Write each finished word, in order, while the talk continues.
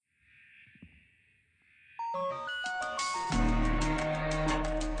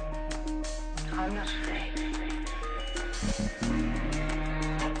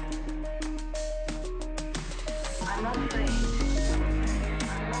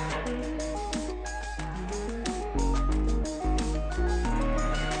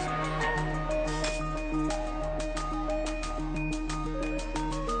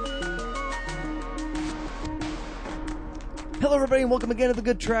Hello, everybody, and welcome again to the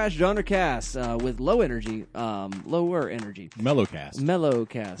Good Trash Genre Cast with lower energy.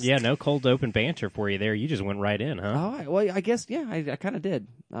 Mellowcast. Yeah, no cold open banter for you there. You just went right in, huh? Oh, well, I guess, yeah, I kind of did.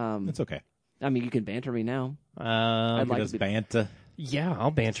 It's okay. I mean, you can banter me now. I'd like to banter. Yeah,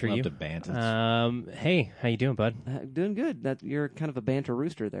 I'll banter Love you. to banter. Hey, how you doing, bud? Doing good. You're kind of a banter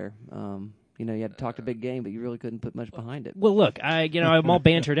rooster there. You had to talk a big game, but you really couldn't put much behind it. Well, look, I'm all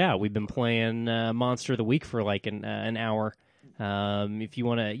bantered out. We've been playing Monster of the Week for like an hour. If you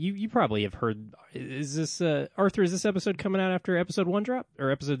want to, you probably have heard. Is this Arthur? Is this episode coming out after episode 1 drop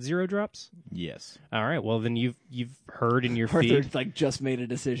or episode 0 drops? Yes. All right. Well, then you've heard in your Arthur feed. just made a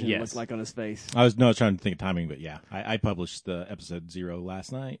decision. Yes. It looked like on his face. I was trying to think of timing, but yeah, I published the episode 0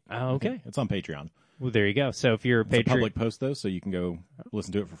 last night. Oh, okay. It's on Patreon. Well, there you go. So if you're a It's a Patreon, public post though, so you can go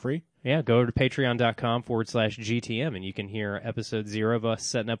listen to it for free. yeah, go to patreon.com/GTM and you can hear episode 0 of us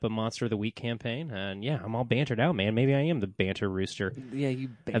setting up a Monster of the Week campaign. And yeah, I'm all bantered out, man. Maybe I am the banter rooster. Yeah, you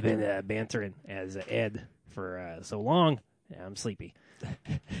I've been bantering as Ed for so long. Yeah, I'm sleepy.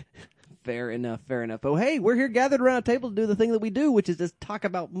 Fair enough. But hey, we're here gathered around a table to do the thing that we do, which is just talk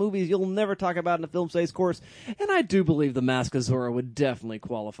about movies you'll never talk about in a film studies course. And I do believe The Mask of Zorro would definitely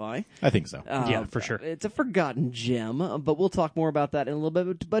qualify. I think so. Yeah, for sure. It's a forgotten gem, but we'll talk more about that in a little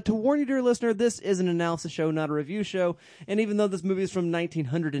bit. But to warn you, dear listener, this is an analysis show, not a review show. And even though this movie is from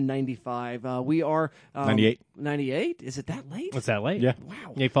 1995, we are... 98. 98? Is it that late? What's that late? Yeah.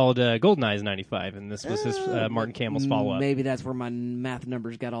 Wow. He followed GoldenEye's 95, and this was his Martin Campbell's follow-up. Maybe that's where my math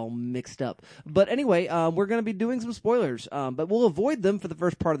numbers got all mixed up. But anyway, we're going to be doing some spoilers, but we'll avoid them for the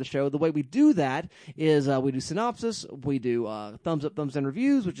first part of the show. The way we do that is we do synopsis, we do thumbs up, thumbs down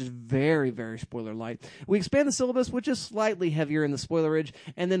reviews, which is very, very spoiler light. We expand the syllabus, which is slightly heavier in the spoilerage,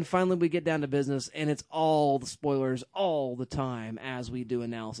 and then finally we get down to business, and it's all the spoilers all the time as we do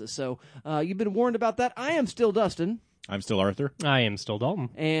analysis. So you've been warned about that. I am still Dustin. I'm still Arthur. I am still Dalton.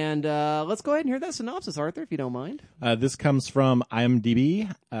 And let's go ahead and hear that synopsis, Arthur, if you don't mind. This comes from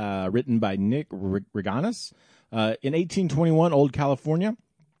IMDb, written by Nick Reganis. In 1821, Old California,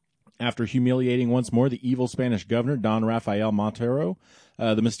 after humiliating once more the evil Spanish governor, Don Rafael Montero,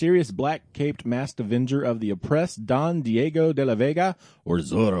 the mysterious black-caped masked avenger of the oppressed, Don Diego de la Vega, or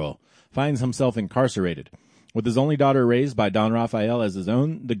Zorro, finds himself incarcerated. With his only daughter raised by Don Rafael as his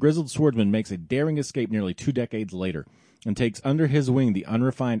own, the grizzled swordsman makes a daring escape nearly 2 decades later and takes under his wing the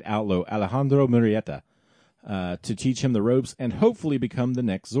unrefined outlaw Alejandro Murrieta to teach him the ropes and hopefully become the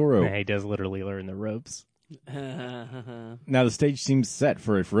next Zorro. Yeah, he does literally learn the ropes. Now the stage seems set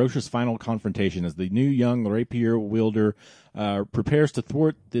for a ferocious final confrontation as the new young rapier wielder prepares to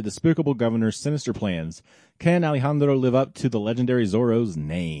thwart the despicable governor's sinister plans. Can Alejandro live up to the legendary Zorro's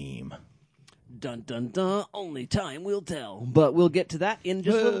name? Dun, dun, dun. Only time will tell. But we'll get to that in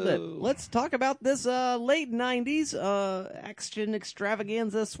just a little bit. Let's talk about this late 90s action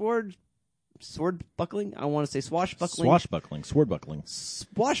extravaganza sword buckling. I want to say swashbuckling. Swashbuckling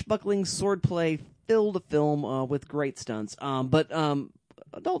swordplay-filled film with great stunts. But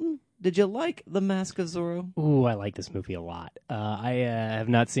Dalton, did you like The Mask of Zorro? Ooh, I like this movie a lot. I have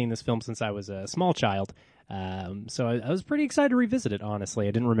not seen this film since I was a small child. So I was pretty excited to revisit it, honestly.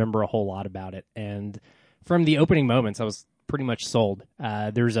 I didn't remember a whole lot about it. And from the opening moments, I was pretty much sold.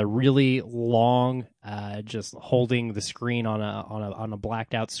 There's a really long, just holding the screen on a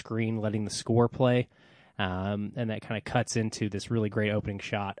blacked out screen, letting the score play. And that kind of cuts into this really great opening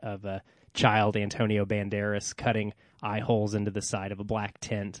shot of a child, Antonio Banderas, cutting eye holes into the side of a black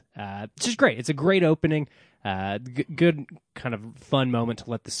tent. It's just great. It's a great opening. Good kind of fun moment to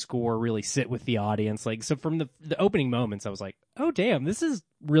let the score really sit with the audience. Like, so from the opening moments, I was like, oh damn, this is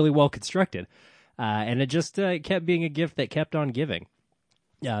really well constructed. And it just kept being a gift that kept on giving.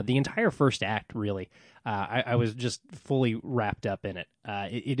 The entire first act, really, I was just fully wrapped up in it.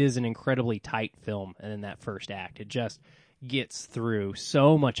 It is an incredibly tight film, and in that first act, it just gets through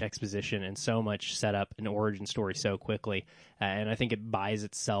so much exposition and so much setup and origin story so quickly. And I think it buys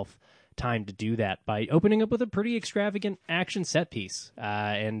itself time to do that by opening up with a pretty extravagant action set piece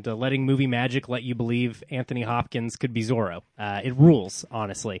and letting movie magic let you believe Anthony Hopkins could be Zorro. It rules,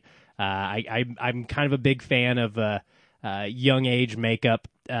 honestly. I'm kind of a big fan of young age makeup,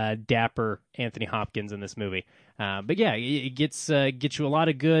 dapper Anthony Hopkins in this movie. But yeah, it gets you a lot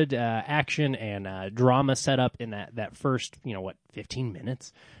of good action and drama set up in that first 15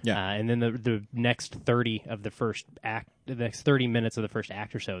 minutes. Yeah, and then the next 30 of the first act, the next 30 minutes of the first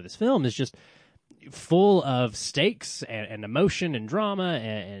act or so of this film is just full of stakes and emotion and drama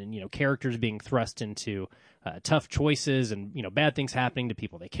and characters being thrust into tough choices and bad things happening to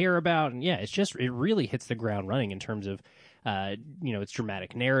people they care about. And yeah, it really hits the ground running in terms of its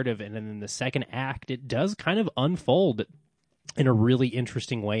dramatic narrative. And then in the second act, it does kind of unfold in a really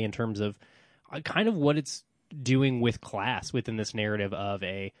interesting way in terms of kind of what it's doing with class within this narrative of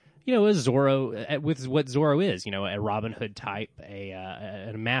a Zorro, with what Zorro is, a Robin Hood type,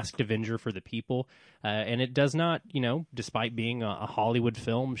 a masked avenger for the people, and it does not, despite being a Hollywood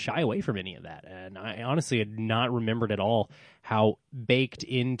film, shy away from any of that. And I honestly had not remembered at all how baked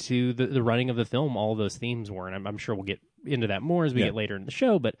into the running of the film all of those themes were, and I'm sure we'll get into that more as we get later in the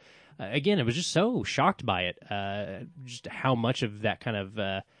show. But again, I was just so shocked by it, just how much of that kind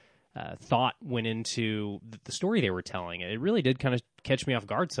of thought went into the story they were telling. It really did kind of catch me off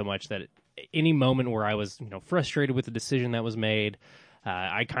guard so much that any moment where I was, frustrated with the decision that was made,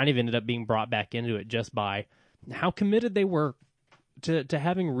 I kind of ended up being brought back into it just by how committed they were to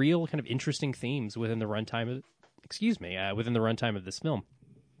having real kind of interesting themes within the runtime of this film.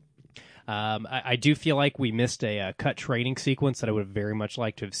 I do feel like we missed a cut training sequence that I would have very much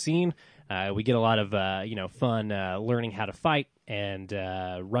liked to have seen. We get a lot of fun learning how to fight and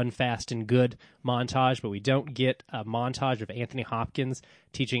run fast and good montage, but we don't get a montage of Anthony Hopkins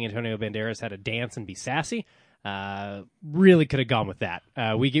teaching Antonio Banderas how to dance and be sassy. Really could have gone with that.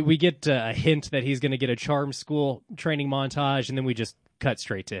 We get a hint that he's going to get a charm school training montage, and then we just cut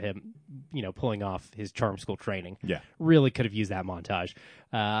straight to him, pulling off his charm school training. Yeah. Really could have used that montage.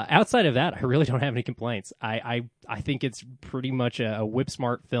 Outside of that, I really don't have any complaints. I think it's pretty much a whip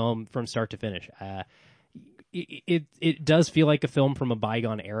smart film from start to finish. It does feel like a film from a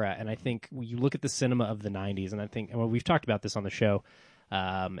bygone era, and I think when you look at the cinema of the 90s, and I think we've talked about this on the show,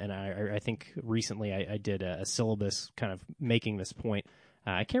 and I think recently I did a syllabus kind of making this point.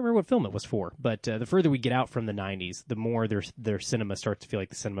 I can't remember what film it was for, but the further we get out from the 90s, the more their cinema starts to feel like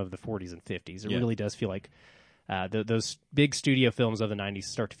the cinema of the 40s and 50s. It really does feel like those big studio films of the 90s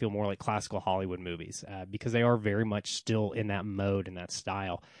start to feel more like classical Hollywood movies, because they are very much still in that mode and that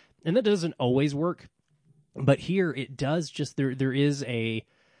style. And that doesn't always work, but here it does. Just there is a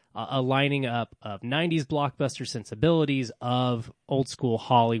lining up of 90s blockbuster sensibilities of old school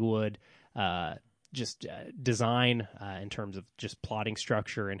Hollywood design in terms of just plotting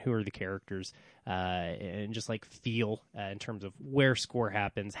structure and who are the characters, and just like feel in terms of where score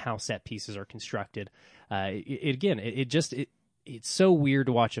happens, how set pieces are constructed. It's so weird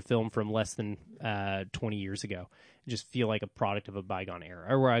to watch a film from less than 20 years ago. Just feel like a product of a bygone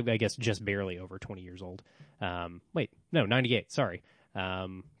era, or I guess just barely over 20 years old. 98, sorry.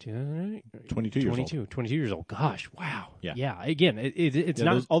 22 years old. Gosh, wow. Yeah. Again, it's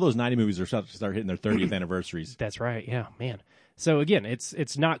not all those 90 movies are start hitting their 30th anniversaries. That's right. Yeah, man. So again,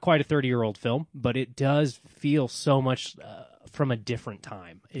 it's not quite a 30-year-old film, but it does feel so much from a different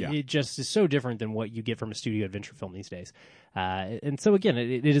time. It just is so different than what you get from a studio adventure film these days. And so again,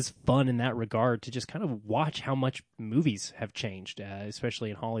 it is fun in that regard to just kind of watch how much movies have changed,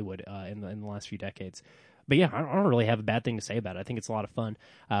 especially in Hollywood in the last few decades. But yeah, I don't really have a bad thing to say about it. I think it's a lot of fun.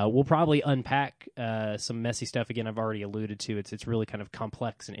 We'll probably unpack some messy stuff. Again, I've already alluded to it's really kind of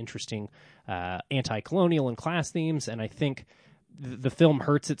complex and interesting anti-colonial and class themes, and I think the film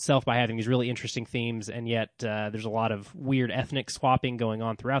hurts itself by having these really interesting themes, and yet there's a lot of weird ethnic swapping going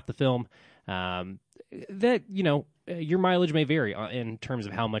on throughout the film. That, your mileage may vary in terms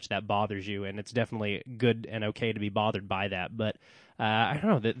of how much that bothers you, and it's definitely good and okay to be bothered by that. But I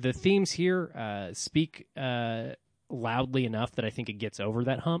don't know, the themes here speak loudly enough that I think it gets over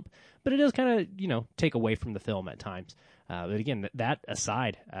that hump, but it does kind of, take away from the film at times. But again, that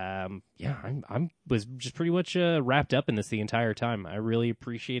aside, I was just pretty much wrapped up in this the entire time. I really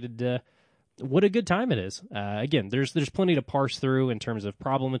appreciated what a good time it is. Again, there's plenty to parse through in terms of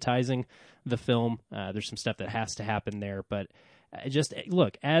problematizing the film. There's some stuff that has to happen there, but just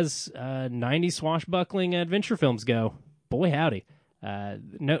look, as 90s swashbuckling adventure films go, boy howdy.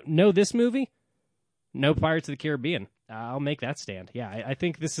 No this movie, no Pirates of the Caribbean. I'll make that stand. Yeah, I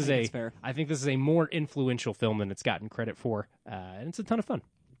think this is I think this is a more influential film than it's gotten credit for, and it's a ton of fun.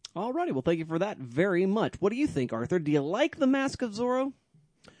 Alrighty, well, thank you for that very much. What do you think, Arthur? Do you like The Mask of Zorro?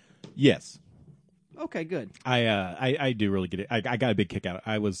 Yes. Okay, good. I do really get it. I got a big kick out of it.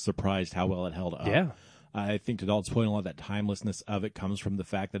 I was surprised how well it held up. Yeah. I think to Dalton's point, a lot of that timelessness of it comes from the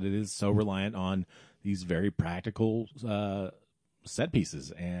fact that it is so reliant on these very practical set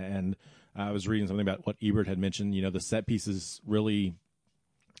pieces. And I was reading something about what Ebert had mentioned. The set pieces really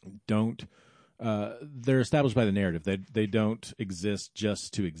don't. They're established by the narrative. They don't exist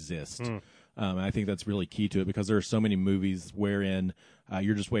just to exist. And I think that's really key to it, because there are so many movies wherein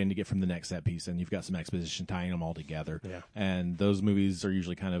you're just waiting to get from the next set piece, and you've got some exposition tying them all together. Yeah. And those movies are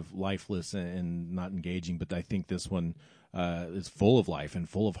usually kind of lifeless and not engaging. But I think this one is full of life and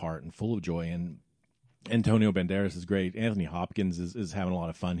full of heart and full of joy. And Antonio Banderas is great. Anthony Hopkins is having a lot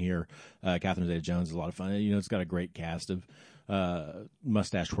of fun here. Catherine Zeta-Jones is a lot of fun. It's got a great cast of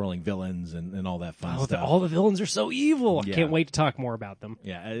mustache twirling villains and all that fun Oh, stuff. all the villains are so evil. Yeah. I can't wait to talk more about them.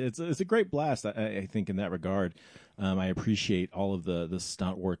 Yeah, it's a great blast. I think in that regard, I appreciate all of the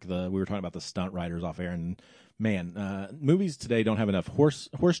stunt work. We were talking about the stunt riders off air, and man, movies today don't have enough horse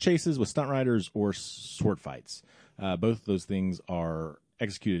chases with stunt riders or sword fights. Both of those things are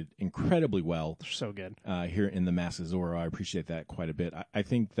executed incredibly well. They're so good. Here in The Mask of Zorro, I appreciate that quite a bit. I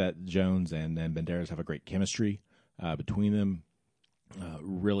think that Jones and Banderas have a great chemistry between them.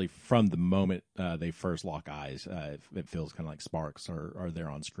 Really, from the moment they first lock eyes, it feels kind of like sparks are there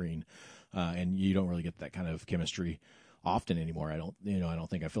on screen, and you don't really get that kind of chemistry often anymore. I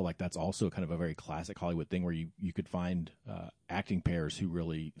feel like that's also kind of a very classic Hollywood thing where you could find acting pairs who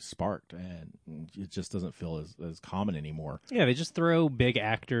really sparked, and it just doesn't feel as common anymore. Yeah, they just throw big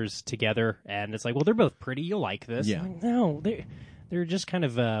actors together, and it's like, well, they're both pretty. You'll like this. Yeah. Like, no, they're just kind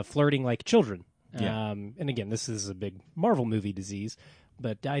of flirting like children. Yeah. And again, this is a big Marvel movie disease,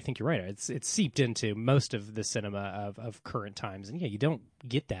 but I think you're right. It's seeped into most of the cinema of current times, and yeah, you don't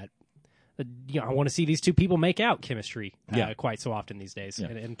get that. I want to see these two people make out chemistry quite so often these days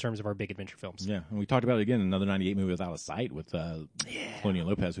in terms of our big adventure films. Yeah, and we talked about it again in another 98 movie Without a Sight with Clooney and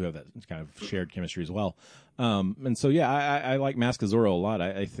Lopez, who have that kind of shared chemistry as well. And so, yeah, I like Mask of Zorro a lot.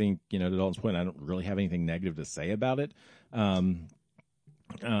 I think, to Dalton's point, I don't really have anything negative to say about it. I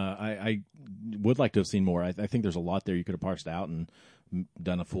would like to have seen more. I think there's a lot there you could have parsed out and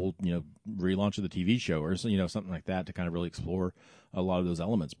done a full, relaunch of the TV show or something like that to kind of really explore a lot of those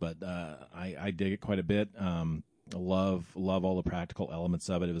elements. But I dig it quite a bit. Love all the practical elements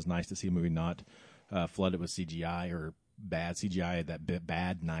of it. It was nice to see a movie not flooded with CGI or bad CGI, that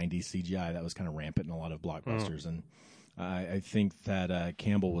bad 90s CGI that was kind of rampant in a lot of blockbusters. And I think that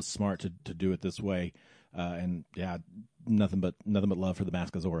Campbell was smart to do it this way. And yeah, nothing but love for the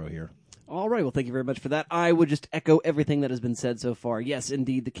Mask of Zorro here. All right, well, thank you very much for that. I would just echo everything that has been said so far. Yes,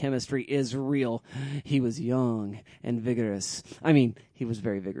 indeed, the chemistry is real. He was young and vigorous. I mean, he was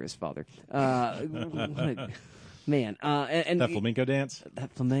very vigorous, father. Man, and That flamenco dance?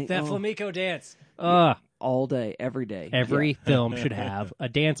 That flamenco dance. All day, every day. Every film should have a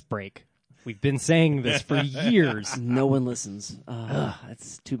dance break. We've been saying this for years. No one listens.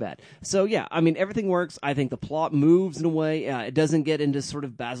 That's too bad. So, yeah, I mean, everything works. I think the plot moves in a way. It doesn't get into sort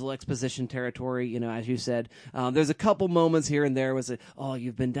of Basil exposition territory, as you said. There's a couple moments here and there was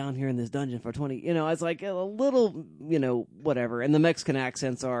you've been down here in this dungeon for 20, it's like a little, whatever. And the Mexican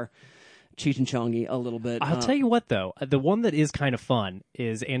accents are Cheech and Chongy a little bit. I'll tell you what, though. The one that is kind of fun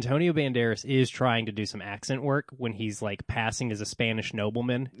is Antonio Banderas is trying to do some accent work when he's, passing as a Spanish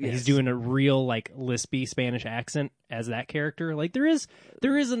nobleman. Yes. He's doing a real, lispy Spanish accent as that character. There is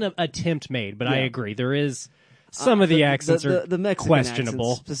an attempt made, but I agree. There is... Some of the accents are the Mexican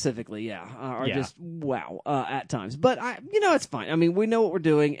questionable. Accents specifically, are just wow at times. But it's fine. I mean, we know what we're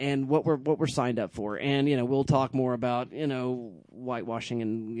doing and what we're signed up for, and we'll talk more about whitewashing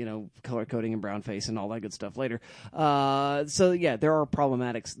and color coding and brown face and all that good stuff later. So yeah, there are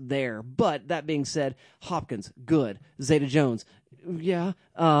problematics there. But that being said, Hopkins good, Zeta-Jones. Yeah,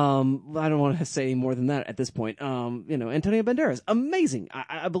 I don't want to say any more than that at this point. Antonio Banderas, amazing.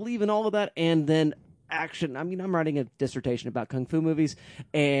 I believe in all of that, and then. Action. I mean, I'm writing a dissertation about kung fu movies,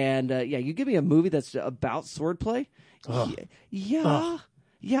 and you give me a movie that's about swordplay.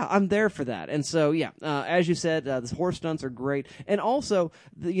 Yeah, I'm there for that. And so, as you said, the horse stunts are great. And also,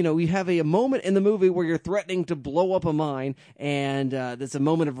 you have a moment in the movie where you're threatening to blow up a mine, and there's a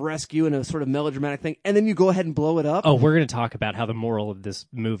moment of rescue and a sort of melodramatic thing, and then you go ahead and blow it up. Oh, we're going to talk about how the moral of this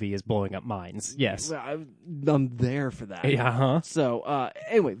movie is blowing up mines. Yes. I'm there for that. Yeah, So,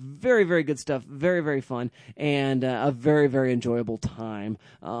 anyway, very, very good stuff. Very, very fun. And a very, very enjoyable time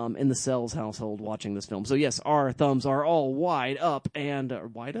in the Sells household watching this film. So, yes, our thumbs are all wide up and...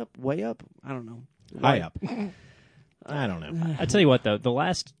 wide up, way up. I don't know. High up. I don't know. I tell you what, though, the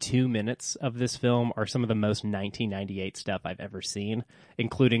last 2 minutes of this film are some of the most 1998 stuff I've ever seen,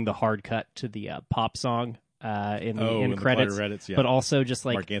 including the hard cut to the pop song in the credits, but also just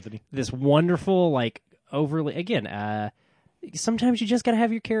Mark Anthony. This wonderful, overly again. Sometimes you just got to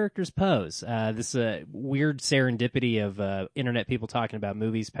have your characters pose. This weird serendipity of internet people talking about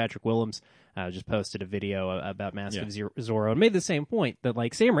movies. Patrick Willems just posted a video about Mask of Zorro and made the same point that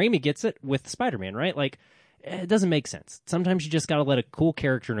Sam Raimi gets it with Spider-Man, right? It doesn't make sense. Sometimes you just got to let a cool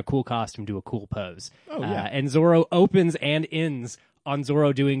character in a cool costume do a cool pose. Oh, yeah. And Zorro opens and ends on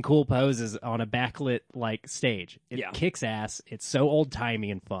Zorro doing cool poses on a backlit stage. It kicks ass. It's so old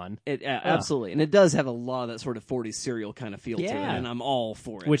timey and fun. Absolutely, and it does have a lot of that sort of 40s serial kind of feel to it, and I'm all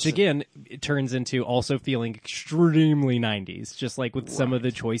for it. Which again, it turns into also feeling extremely 90s, just with some of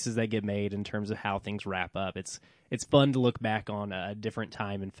the choices that get made in terms of how things wrap up. It's it's fun to look back on a different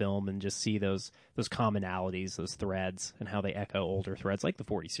time in film and just see those commonalities, those threads, and how they echo older threads like the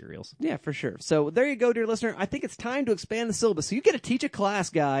 40 serials. Yeah, for sure. So there you go, dear listener. I think it's time to expand the syllabus. So you get to teach a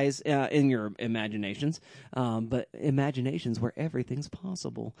class, guys, in your imaginations, but imaginations where everything's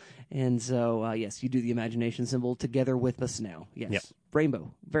possible. And so, yes, you do the imagination symbol together with us now. Yes, Yep.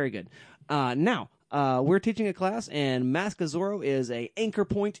 Rainbow. Very good. Now, we're teaching a class, and Mask of Zorro is a anchor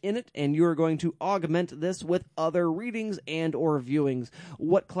point in it, and you're going to augment this with other readings and or viewings.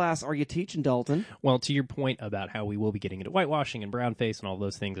 What class are you teaching, Dalton? Well, to your point about how we will be getting into whitewashing and brownface and all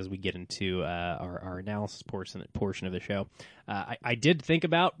those things as we get into our analysis portion of the show, I did think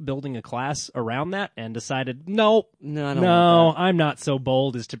about building a class around that and decided, no, I don't want that. I'm not so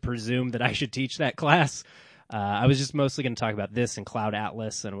bold as to presume that I should teach that class. I was just mostly going to talk about this and Cloud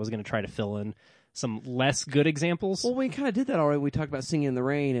Atlas, and I was going to try to fill in some less good examples. Well, we kind of did that already. We talked about Singing in the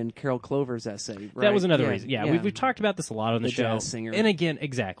Rain and Carol Clover's essay. Right? That was another reason. Yeah, we've talked about this a lot on the show. Jazz singer. And again,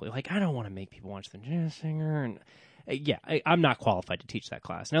 exactly. Like, I don't want to make people watch the jazz singer. And I'm not qualified to teach that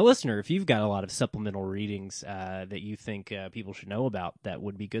class. Now, listener, if you've got a lot of supplemental readings that you think people should know about that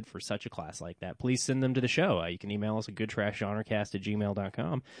would be good for such a class like that, please send them to the show. You can email us at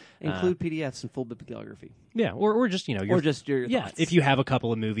goodtrashgenrecast@gmail.com. Include PDFs and full bibliography. Yeah, or just, or just your thoughts. if you have a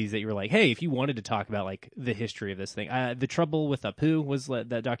couple of movies that you were like, hey, if you wanted to talk about like the history of this thing, The Trouble with Apu was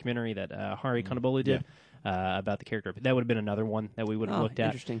that documentary that Hari Kondabolu did about the character. That would have been another one that we would have looked at.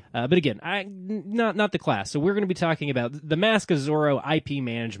 Interesting. But again, not the class. So we're going to be talking about The Mask of Zorro, IP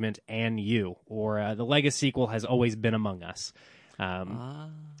management, and you, or the Lego sequel has always been among us.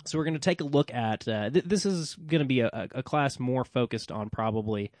 So we're going to take a look at this is going to be a class more focused on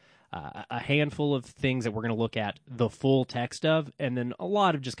probably a handful of things that we're going to look at the full text of, and then a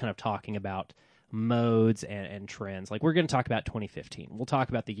lot of just kind of talking about modes and trends. Like, we're going to talk about 2015. We'll talk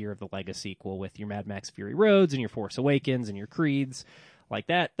about the year of the Lego sequel with your Mad Max Fury Roads and your Force Awakens and your Creeds. Like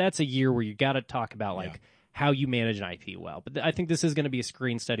that. That's a year where you got to talk about like how you manage an IP well. But I think this is going to be a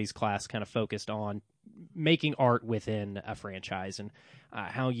screen studies class kind of focused on making art within a franchise and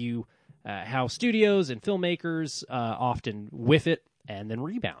how studios and filmmakers often whiff it and then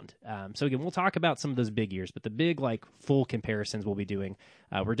rebound. So again, we'll talk about some of those big years, but the big like full comparisons we'll be doing.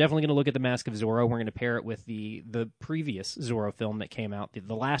 We're definitely going to look at The Mask of Zorro. We're going to pair it with the previous Zorro film that came out,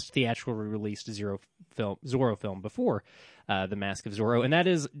 the last theatrically released Zorro film before The Mask of Zorro, and that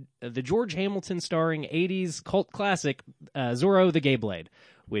is the George Hamilton starring 80s cult classic Zorro the Gay Blade,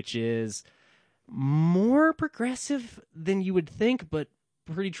 which is more progressive than you would think, but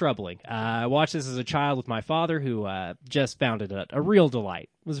pretty troubling. I watched this as a child with my father, who just found it a real delight.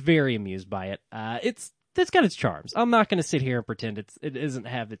 Was very amused by it. It's got its charms. I'm not going to sit here and pretend it doesn't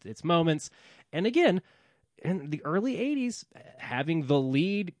have its moments. And again, in the early 80s, having the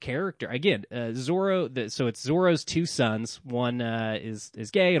lead character again, Zorro. So it's Zorro's two sons. One is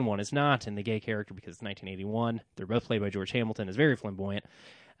gay and one is not. And the gay character, because it's 1981, they're both played by George Hamilton, is very flamboyant,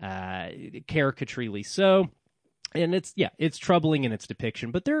 caricaturely so. And it's troubling in its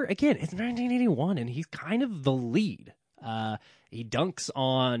depiction, but it's 1981, and he's kind of the lead. He dunks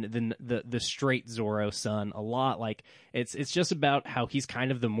on the straight Zorro son a lot. Like it's just about how he's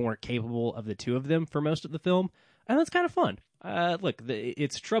kind of the more capable of the two of them for most of the film, and that's kind of fun. Look,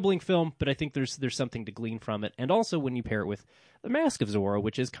 it's a troubling film, but I think there's something to glean from it, and also when you pair it with The Mask of Zorro,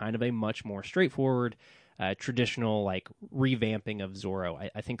 which is kind of a much more straightforward, traditional like revamping of Zorro.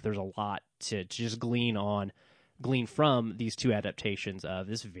 I think there's a lot to just glean from these two adaptations of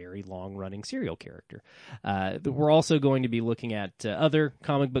this very long-running serial character. We're also going to be looking at other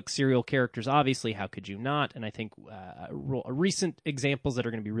comic book serial characters, obviously. How could you not? And I think recent examples that are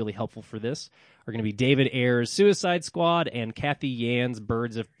going to be really helpful for this are going to be David Ayer's Suicide Squad and Kathy Yan's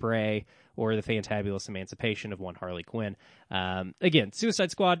Birds of Prey, or The Fantabulous Emancipation of One Harley Quinn. Again,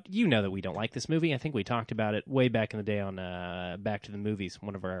 Suicide Squad, you know that we don't like this movie. I think we talked about it way back in the day on Back to the Movies,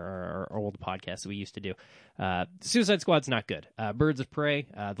 one of our old podcasts that we used to do. Suicide Squad's not good. Birds of Prey,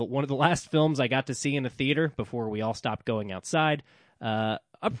 one of the last films I got to see in a theater before we all stopped going outside. A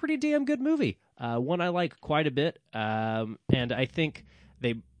pretty damn good movie. One I like quite a bit. And I think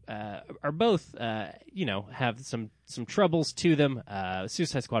they are both, have some troubles to them.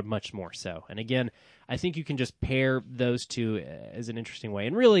 Suicide Squad much more so. And again, I think you can just pair those two as an interesting way.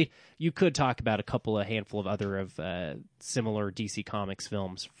 And really, you could talk about a handful of other similar DC Comics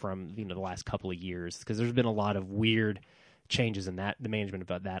films from the last couple of years, because there's been a lot of weird changes in the management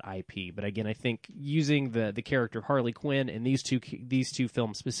of that IP. But again, I think using the character of Harley Quinn in these two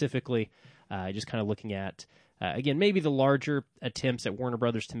films specifically, just kind of looking at again, maybe the larger attempts at Warner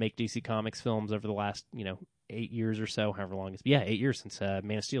Brothers to make DC Comics films over the last, 8 years or so, however long it's been. Yeah, 8 years since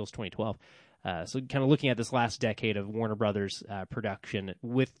Man of Steel is 2012. So kind of looking at this last decade of Warner Brothers production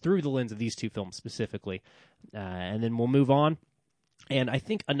through the lens of these two films specifically. And then we'll move on. And I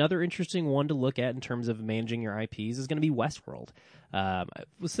think another interesting one to look at in terms of managing your IPs is going to be Westworld. I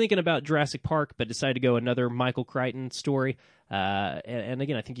was thinking about Jurassic Park, but decided to go another Michael Crichton story. And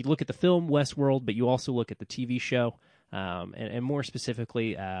again, I think you look at the film Westworld, but you also look at the TV show, and more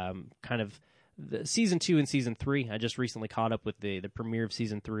specifically, kind of the season 2 and season 3. I just recently caught up with the premiere of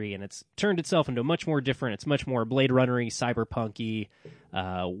season 3, and it's turned itself into much more different. It's much more Blade Runner-y, cyberpunk-y.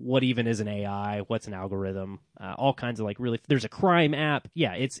 What even is an AI? What's an algorithm? All kinds of really. There's a crime app.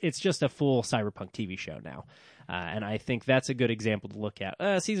 Yeah, it's just a full cyberpunk TV show now, and I think that's a good example to look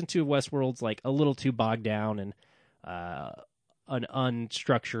at. Season 2 of Westworld's a little too bogged down and an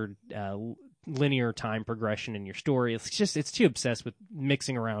unstructured. Linear time progression in your story. It's too obsessed with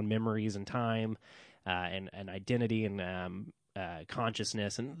mixing around memories and time and identity and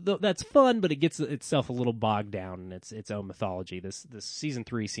consciousness, and that's fun, but it gets itself a little bogged down in its own mythology. This season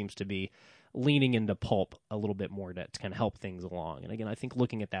 3 seems to be leaning into pulp a little bit more to kind of help things along. And again, I think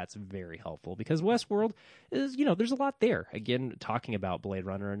looking at that's very helpful because Westworld is, there's a lot there. Again, talking about Blade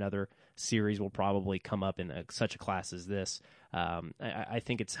Runner, another series will probably come up in such a class as this. I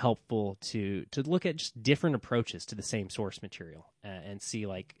think it's helpful to look at just different approaches to the same source material and see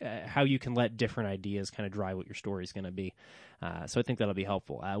how you can let different ideas kind of drive what your story is going to be. So I think that'll be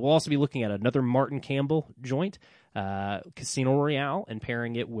helpful. We'll also be looking at another Martin Campbell joint, Casino Royale, and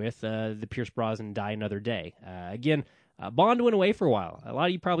pairing it with the Pierce Brosnan Die Another Day. Again, Bond went away for a while. A lot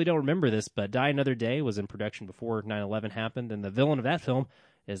of you probably don't remember this, but Die Another Day was in production before 9/11 happened, and the villain of that film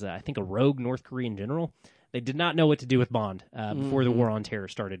is, I think, a rogue North Korean general. They did not know what to do with Bond before the War on Terror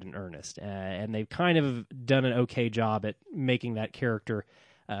started in earnest, and they've kind of done an okay job at making that character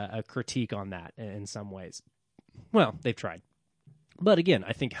a critique on that in some ways. Well, they've tried. But again,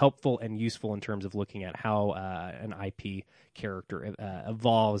 I think helpful and useful in terms of looking at how an IP character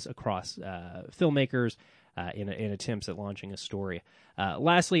evolves across filmmakers in attempts at launching a story.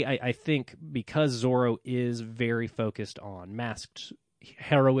 Lastly, I think because Zorro is very focused on masked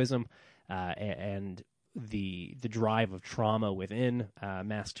heroism and the drive of trauma within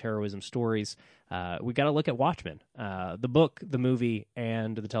masked heroism stories, we got to look at Watchmen, the book, the movie,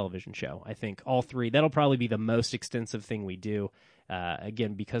 and the television show. I think all three, that'll probably be the most extensive thing we do,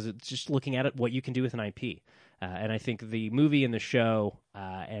 again, because it's just looking at it, what you can do with an IP. And I think the movie and the show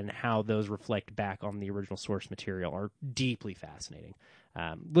and how those reflect back on the original source material are deeply fascinating.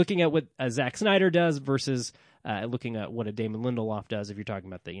 Looking at what Zack Snyder does versus looking at what a Damon Lindelof does, if you're talking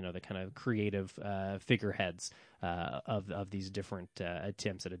about the kind of creative figureheads of these different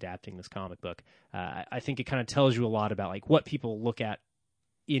attempts at adapting this comic book, I think it kind of tells you a lot about what people look at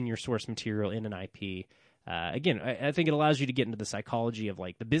in your source material in an IP. Again, I think it allows you to get into the psychology of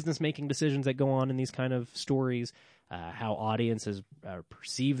the business making decisions that go on in these kind of stories, how audiences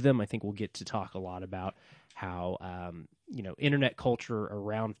perceive them. I think we'll get to talk a lot about how internet culture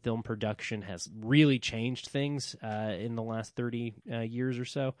around film production has really changed things in the last 30 years or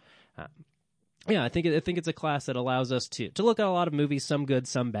so. I think it's a class that allows us to look at a lot of movies, some good,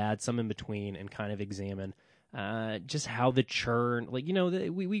 some bad, some in between, and kind of examine just how the churn.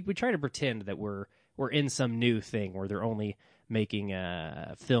 We try to pretend that we're in some new thing where they're only making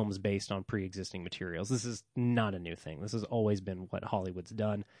films based on pre-existing materials. This is not a new thing. This has always been what Hollywood's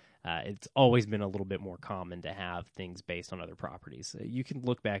done. It's always been a little bit more common to have things based on other properties. You can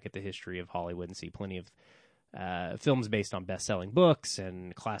look back at the history of Hollywood and see plenty of films based on best-selling books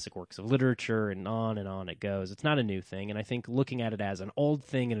and classic works of literature, and on it goes. It's not a new thing, and I think looking at it as an old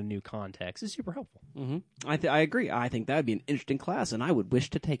thing in a new context is super helpful. Mm-hmm. I agree. I think that would be an interesting class, and I would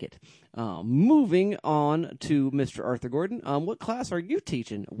wish to take it. Moving on to Mr. Arthur Gordon, what class are you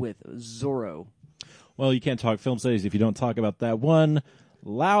teaching with Zorro? Well, you can't talk film studies if you don't talk about that one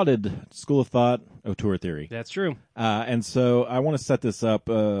lauded school of thought, auteur theory. That's true. And so I want to set this up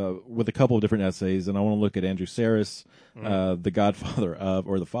with a couple of different essays, and I want to look at Andrew Sarris, the godfather of,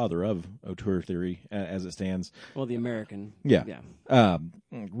 or the father of, auteur theory as it stands. Well, the American. Yeah.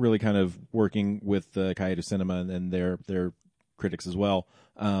 Really kind of working with Kaedo Cinema and their critics as well.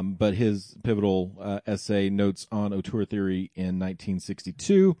 But his pivotal essay notes on auteur theory in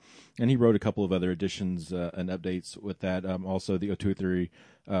 1962, and he wrote a couple of other editions and updates with that. Also, the auteur theory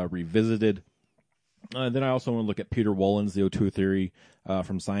revisited. Then I also want to look at Peter Wollen's The Auteur Theory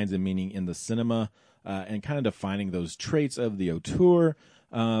from Signs and Meaning in the Cinema, and kind of defining those traits of the auteur,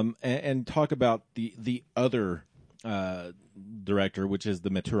 and talk about the other director, which is the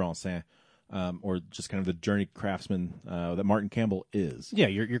metteur en scène. Or just kind of the journey craftsman that Martin Campbell is. Yeah,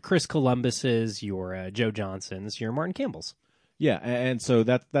 your Chris Columbuses, your Joe Johnsons, your Martin Campbells. Yeah, and so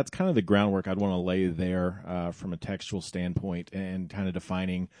that's kind of the groundwork I'd want to lay there from a textual standpoint, and kind of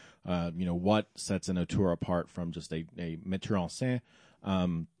defining, what sets an auteur apart from just a metteur en scène,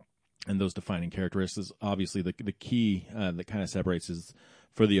 and those defining characteristics. Obviously, the key that kind of separates is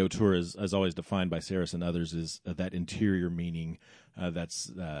for the auteur, as always defined by Sarris and others, is that interior meaning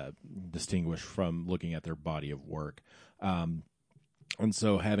that's distinguished from looking at their body of work. And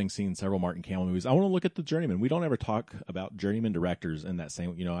so, having seen several Martin Campbell movies, I want to look at the Journeyman. We don't ever talk about journeyman directors in that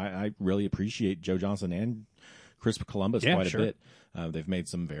same. I really appreciate Joe Johnston and Chris Columbus quite a bit. They've made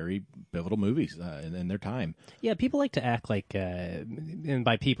some very pivotal movies in their time. Yeah, people like to act like, and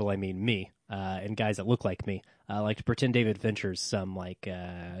by people I mean me, and guys that look like me, like to pretend David Fincher's some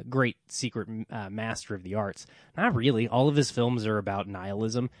great secret master of the arts. Not really. All of his films are about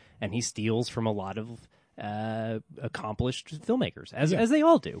nihilism, and he steals from a lot of accomplished filmmakers, as they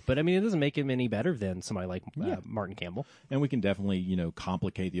all do. But I mean, it doesn't make him any better than somebody like Martin Campbell. And we can definitely,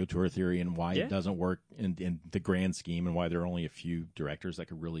 complicate the auteur theory and why it doesn't work in the grand scheme, and why there are only a few directors that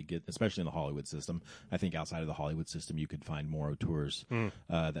could really get, especially in the Hollywood system. I think outside of the Hollywood system, you could find more auteurs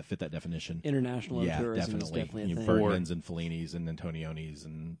that fit that definition. International auteurism is definitely a thing. Bergmans and Fellinis and Antonionis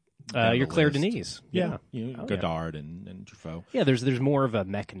and your Claire Denis. Godard and Truffaut. Yeah, there's more of a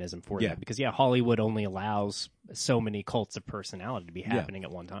mechanism for that, because Hollywood only allows so many cults of personality to be happening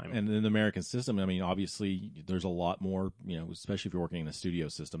at one time. And in the American system, I mean, obviously there's a lot more, especially if you're working in a studio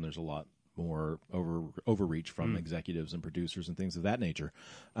system, there's a lot more overreach from executives and producers and things of that nature.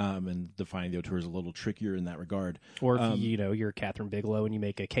 And defining the auteur is a little trickier in that regard. Or if you're Catherine Bigelow and you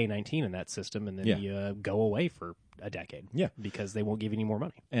make a K-19 in that system, and then you go away for a decade. Yeah. Because they won't give you any more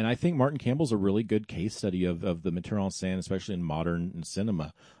money. And I think Martin Campbell's a really good case study of the metteur en scène, especially in modern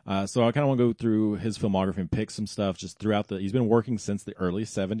cinema. So I kind of want to go through his filmography and pick some stuff just throughout he's been working since the early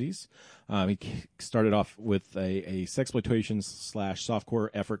 70s. He started off with a sexploitation / softcore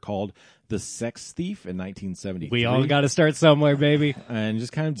effort called The Sex Thief in 1973. We all got to start somewhere, baby. And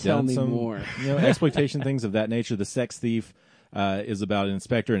just kind of Tell done me some more. exploitation things of that nature. The Sex Thief is about an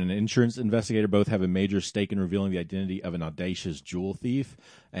inspector and an insurance investigator both have a major stake in revealing the identity of an audacious jewel thief,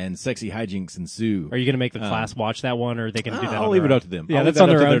 and sexy hijinks ensue. Are you going to make the class watch that one, or are they going to do that? I'll leave it up to them. Yeah, I'll that's leave on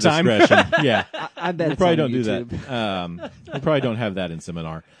that their up own to time. Discretion. Yeah, I bet we it's probably on don't YouTube. do that. We probably don't have that in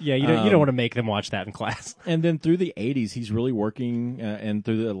seminar. Yeah, you don't want to make them watch that in class. And then through the 80s, he's really working, and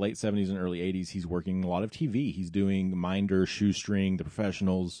through the late 70s and early 80s, he's working a lot of TV. He's doing Minder, Shoestring, The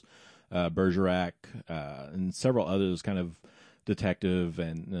Professionals, Bergerac, and several others kind of detective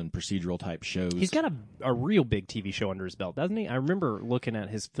and procedural type shows. He's got a real big TV show under his belt, doesn't he? I remember looking at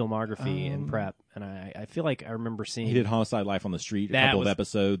his filmography in prep, and I feel like I remember seeing... He did Homicide: Life on the Street, a couple of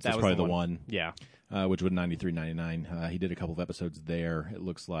episodes. That's probably the one. Yeah. Which was 93, 99. He did a couple of episodes there, it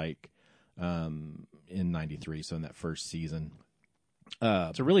looks like, in 93, so in that first season.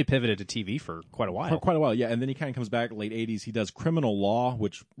 So really pivoted to TV for quite a while. For quite a while, yeah. And then he kind of comes back late 80s. He does Criminal Law,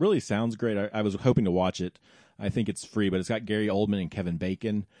 which really sounds great. I was hoping to watch it. I think it's free, but it's got Gary Oldman and Kevin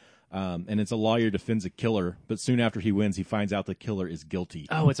Bacon. And it's a lawyer defends a killer, but soon after he wins, he finds out the killer is guilty.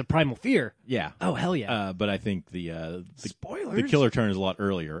 Oh, it's a Primal Fear. Yeah. Oh, hell yeah. But I think the Spoilers? the killer turn is a lot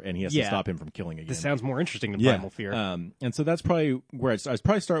earlier, and he has to stop him from killing again. This sounds more interesting than Primal Fear. And so that's probably where I'd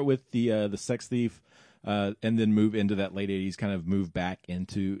probably start with the Sex Thief, and then move into that late 80s, kind of move back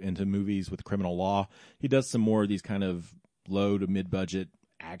into movies with Criminal Law. He does some more of these kind of low to mid-budget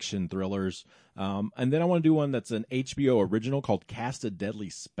action thrillers. And then I want to do one that's an HBO original called Cast a Deadly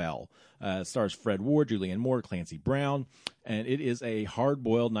Spell. It stars Fred Ward, Julianne Moore, Clancy Brown, and it is a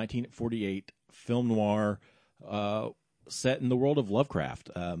hard-boiled 1948 film noir set in the world of Lovecraft.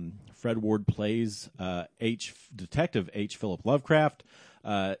 Fred Ward plays Detective H. Philip Lovecraft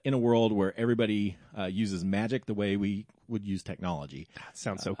in a world where everybody uses magic the way we would use technology. That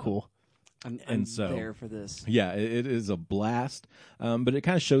sounds so cool. I'm there for this. Yeah, it is a blast. But it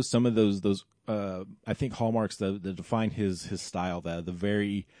kind of shows some of those I think hallmarks that define his style. The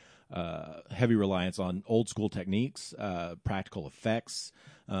very heavy reliance on old school techniques, practical effects,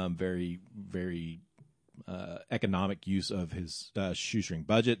 very very economic use of his shoestring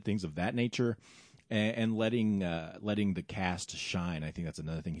budget, things of that nature. And letting the cast shine. I think that's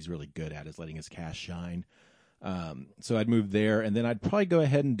another thing he's really good at, is letting his cast shine. So I'd move there, and then I'd probably go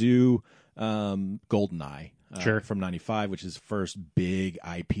ahead and do GoldenEye from 95, which is first big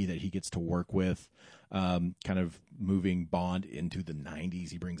IP that he gets to work with, kind of moving Bond into the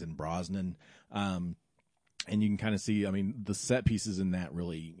 90s. He brings in Brosnan. And you can kind of see, I mean, the set pieces in that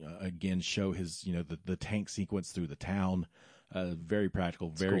really, again, show his, the tank sequence through the town. Very practical,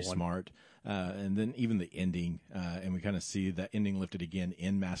 very cool one. smart. And then even the ending, and we kind of see that ending lifted again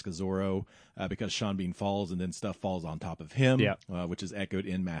in Mask of Zorro because Sean Bean falls and then stuff falls on top of him, Yeah. Which is echoed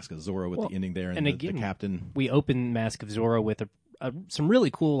in Mask of Zorro with the ending there and, and the again, captain. We open Mask of Zorro with some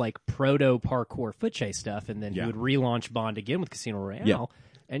really cool like proto parkour foot chase stuff, and then he would relaunch Bond again with Casino Royale. Yeah.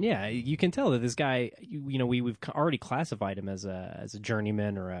 And yeah, you can tell that this guy, we've already classified him as a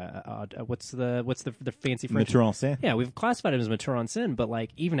journeyman or what's the fancy French? Metteur en scène. Yeah, we've classified him as metteur en scène, but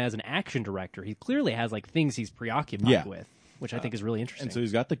like even as an action director, he clearly has like things he's preoccupied with, which I think is really interesting. And so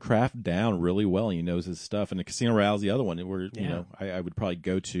he's got the craft down really well. He knows his stuff. And the Casino Royale is the other one where I would probably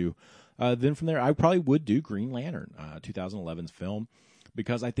go to. Then from there, I probably would do Green Lantern, 2011's film,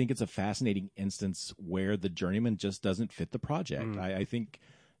 because I think it's a fascinating instance where the journeyman just doesn't fit the project. I think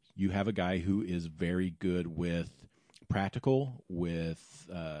you have a guy who is very good with practical, with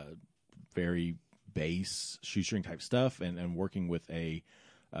very base shoestring type stuff, and working with a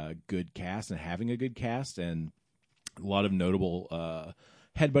good cast and having a good cast, and a lot of notable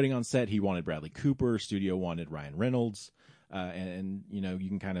headbutting on set. He wanted Bradley Cooper, studio wanted Ryan Reynolds, and you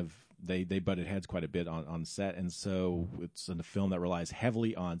can kind of they butted heads quite a bit on set, and so it's a film that relies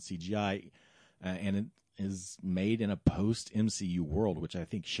heavily on CGI, and it is made in a post-MCU world, which I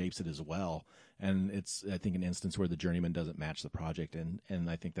think shapes it as well. And it's, I think, an instance where the journeyman doesn't match the project, and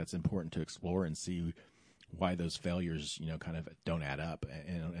I think that's important to explore and see why those failures, kind of don't add up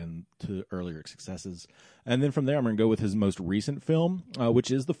and to earlier successes. And then from there, I'm going to go with his most recent film, which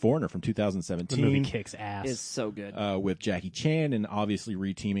is The Foreigner from 2017. The movie kicks ass. It's so good. With Jackie Chan and obviously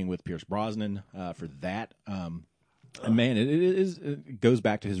reteaming with Pierce Brosnan for that. Man, it goes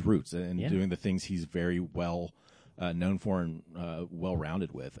back to his roots and doing the things he's very well known for and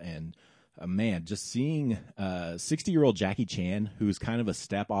well-rounded with. And man, just seeing 60-year-old Jackie Chan, who's kind of a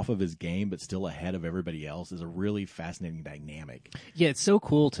step off of his game but still ahead of everybody else, is a really fascinating dynamic. Yeah, it's so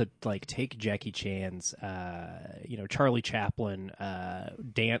cool to like take Jackie Chan's, Charlie Chaplin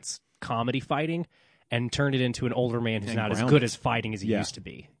dance comedy fighting and turn it into an older man who's not as good as fighting as he used to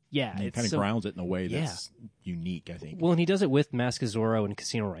be. Yeah, it kind of grounds it in a way that's unique, I think. Well, and he does it with Mask of Zorro and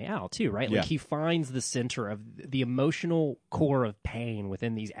Casino Royale too, right? Like Yeah. he finds the center of the emotional core of pain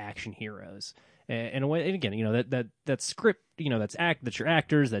within these action heroes. In a way, and again, that script, that's your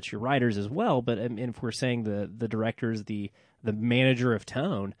actors, that's your writers as well. But and if we're saying the directors, the manager of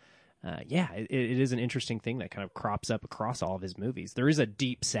tone, it is an interesting thing that kind of crops up across all of his movies. There is a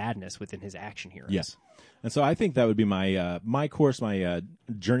deep sadness within his action heroes. Yes. And so I think that would be my my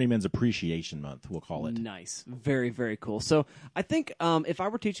Journeyman's Appreciation Month, we'll call it. Nice. Very, very cool. So I think if I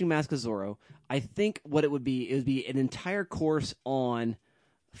were teaching Mask of Zorro, I think what it would be an entire course on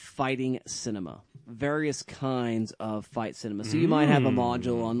fighting cinema. Various kinds of fight cinema. So you might have a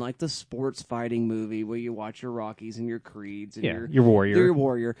module on like the sports fighting movie where you watch your Rockies and your Creeds and your Warrior. Your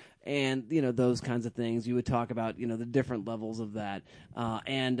Warrior. And, those kinds of things. You would talk about, the different levels of that.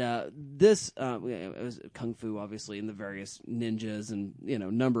 This it was Kung Fu, obviously, and the various ninjas and,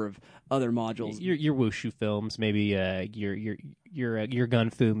 number of other modules. Your wushu films, maybe your gun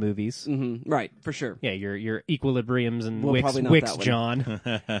fu movies. Mm-hmm. Right, for sure. Yeah, your Equilibriums and Well, probably not Wicks that one. John.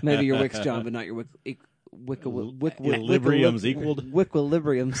 Maybe your Wicks John, but not your Equilibrium's equaled?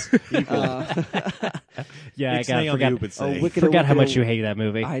 Wickelibriums. Yeah, Ixnay on the forgot, Hoop would say. forgot how much you hate that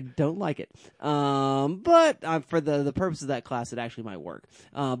movie. I don't like it. But for the purpose of that class, it actually might work.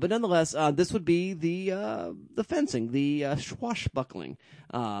 But nonetheless, this would be the fencing, the swashbuckling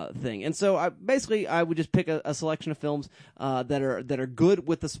thing. And so I would just pick a selection of films that are good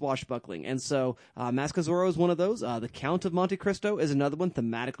with the swashbuckling. And so Mask of Zorro is one of those. The Count of Monte Cristo is another one,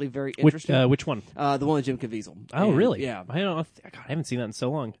 thematically very interesting. Which one? The one with Jim Caviezel. Oh, And, really? Yeah. I haven't seen that in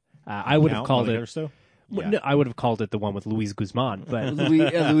so long. I would have called it. Yeah. No, I would have called it the one with Luis Guzman, but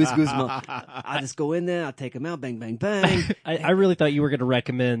Luis Guzman. I just go in there, I take him out, bang, bang, bang. I really thought you were going to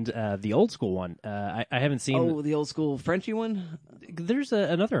recommend the old school one. I haven't seen. Oh, the old school Frenchy one? There's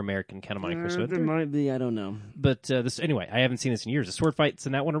another American Count of Monte Cristo. There might be, I don't know. But anyway, I haven't seen this in years. The sword fights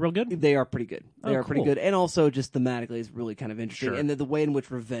in that one are real good. They are pretty good. They are pretty cool. good. And also just thematically is really kind of interesting. Sure. And the way in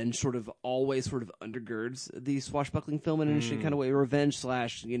which revenge sort of always sort of undergirds the swashbuckling film in an interesting kind of way. Revenge /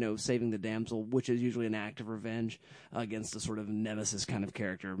 saving the damsel, which is usually an act of revenge against a sort of nemesis kind of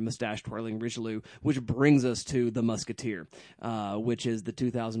character, mustache twirling Richelieu, which brings us to The Musketeer, which is the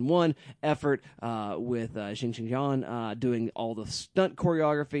 2001 effort with Xing Xingjian doing all the stunt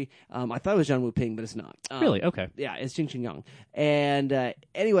choreography. I thought it was Zhang Wuping, but it's not. Really? Okay. Yeah, it's Xing Xingyang. And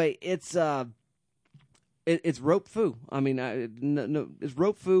anyway, it's rope fu. I mean, no, it's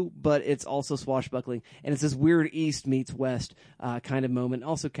rope fu, but it's also swashbuckling, and it's this weird East meets West kind of moment.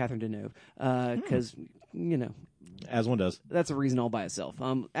 Also, Catherine Deneuve, because As one does. That's a reason all by itself.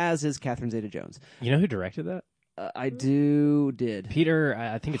 As is Catherine Zeta-Jones. You know who directed that? I did. Peter,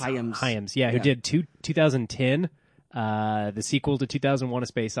 I think it's Hyams. Yeah, who did 2010, the sequel to 2001: A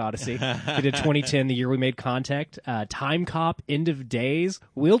Space Odyssey. He did 2010, the year we made Contact. Time Cop, End of Days.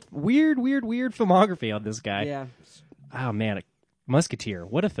 Weird filmography on this guy. Yeah. Oh man, Musketeer.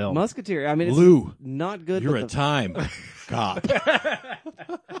 What a film. Musketeer. I mean, it's Lou, not good. you're but a time cop.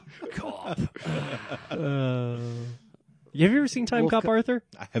 cop. Have you ever seen Time Cop, Arthur?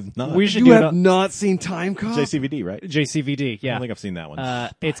 I have not. We should You do have it. not seen Time Cop? JCVD, right? JCVD, I yeah. don't think I've seen that one.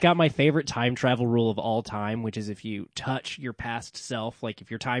 It's got my favorite time travel rule of all time, which is if you touch your past self, like if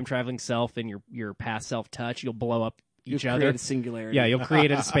your time traveling self and your past self touch, you'll blow up each You'll other. create a singularity. Yeah, you'll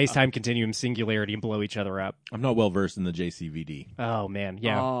create a space-time continuum singularity and blow each other up. I'm not well versed in the JCVD. Oh man,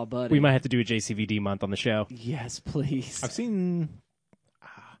 yeah. Oh, buddy. We might have to do a JCVD month on the show. Yes, please. I've seen.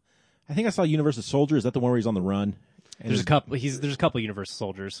 I think I saw Universal Soldier. Is that the one where he's on the run? And There's a couple. There's a couple Universal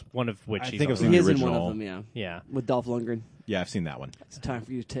Soldiers. One of which I he's think on I've the seen He the is in one original. of them, yeah. Yeah. With Dolph Lundgren. Yeah, I've seen that one. It's time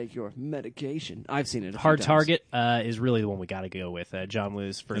for you to take your medication. I've seen it a few Hard times. Target is really the one we got to go with. John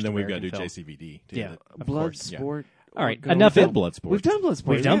Woo's first. And then we've got to American do film. JCVD. To Yeah. do that, of Blood course, yeah. Sport. All right, Go- enough. We've done Bloodsport. We've done Bloodsport.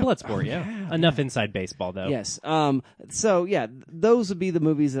 We've done yeah. Bloodsport. Yeah. Enough inside baseball though. Yes. So yeah, those would be the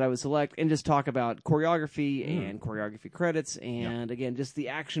movies that I would select and just talk about choreography and choreography credits and again just the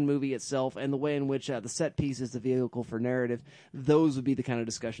action movie itself and the way in which the set piece is the vehicle for narrative. Those would be the kind of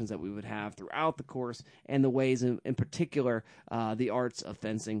discussions that we would have throughout the course and the ways in particular the arts of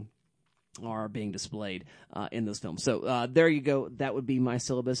fencing are being displayed in those films. So there you go. That would be my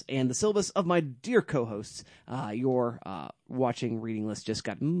syllabus and the syllabus of my dear co-hosts. Your watching reading list just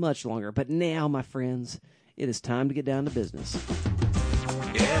got much longer. But now, my friends, it is time to get down to business.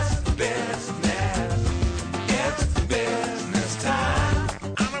 It's business. It's business time.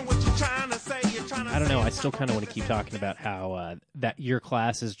 I know what you're trying to say. You're trying to I don't know. I still kind of want to keep talking about how that your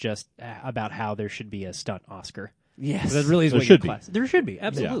class is just about how there should be a stunt Oscar. Yes. That really is There what your should be. class. There should be,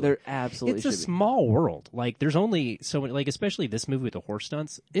 absolutely. There absolutely It's a should be. small world. Like there's only so many. Like especially this movie with the horse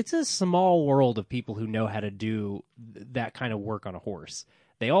stunts. It's a small world of people who know how to do that kind of work on a horse.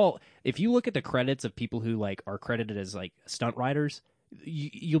 They all. If you look at the credits of people who like are credited as like stunt riders,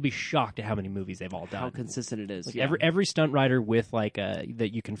 you'll be shocked at how many movies they've all done. How consistent it is. Like yeah. every stunt rider with like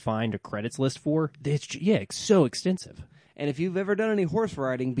that you can find a credits list for. It's so extensive. And if you've ever done any horse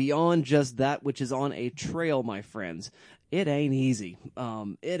riding beyond just that which is on a trail, my friends, it ain't easy.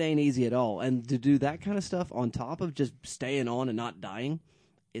 It ain't easy at all. And to do that kind of stuff on top of just staying on and not dying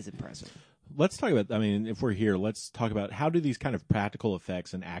is impressive. Let's talk about, I mean, if we're here, let's talk about how do these kind of practical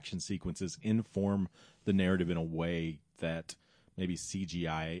effects and action sequences inform the narrative in a way that maybe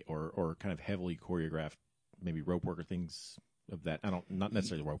CGI or kind of heavily choreographed, maybe rope work or things of that. Not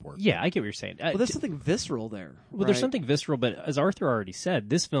necessarily rope work. Yeah, I get what you're saying. Well, there's something visceral there. Well, there's right? something visceral, but as Arthur already said,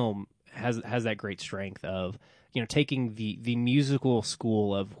 this film has that great strength of taking the musical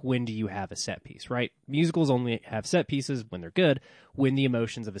school of when do you have a set piece, right? Musicals only have set pieces when they're good, when the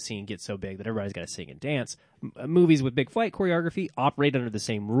emotions of a scene get so big that everybody's got to sing and dance. Movies with big fight choreography operate under the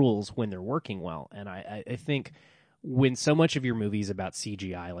same rules when they're working well, and I think when so much of your movie is about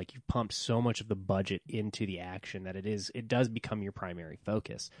CGI, like you've pumped so much of the budget into the action that it does become your primary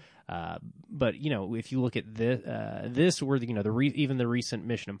focus. But if you look at this or even the recent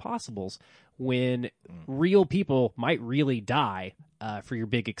Mission Impossibles, when real people might really die for your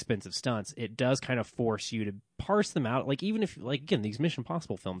big expensive stunts, it does kind of force you to parse them out. Like even if, like again, these Mission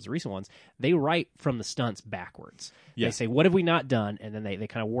Impossible films, the recent ones, they write from the stunts backwards. Yeah. They say, what have we not done? And then they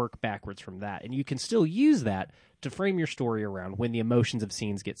kind of work backwards from that. And you can still use that to frame your story around when the emotions of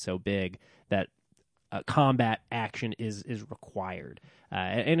scenes get so big that combat action is required.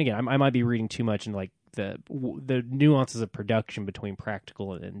 And again, I might be reading too much into like the nuances of production between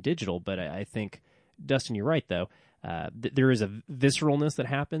practical and digital, but I think, Dustin, you're right though. There is a visceralness that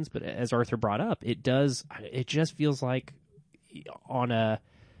happens, but as Arthur brought up, it just feels like on a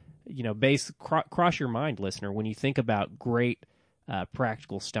cross your mind, listener, when you think about great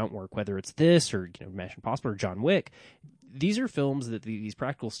practical stunt work, whether it's this or Mission Impossible or John Wick, these are films that these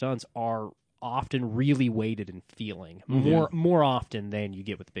practical stunts are often really weighted in feeling more often than you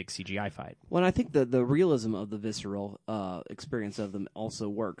get with the big CGI fight. Well, I think the realism of the visceral experience of them also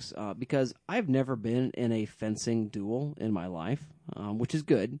works because I've never been in a fencing duel in my life, which is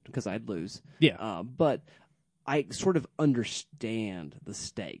good because I'd lose. Yeah. But I sort of understand the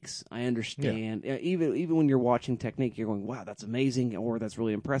stakes. I understand even when you're watching technique, you're going, "Wow, that's amazing," or "That's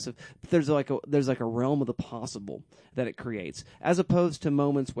really impressive." But there's like a realm of the possible that it creates, as opposed to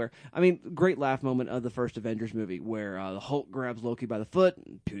moments where, I mean, great laugh moment of the first Avengers movie where the Hulk grabs Loki by the foot,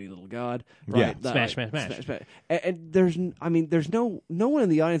 puny little god, right? Yeah. Smash. And there's no one in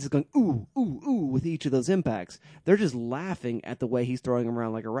the audience is going ooh ooh ooh with each of those impacts. They're just laughing at the way he's throwing them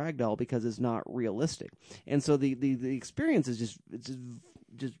around like a rag doll because it's not realistic. And so the experience is just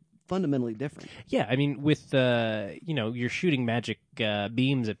fundamentally different. Yeah, I mean, with you're shooting magic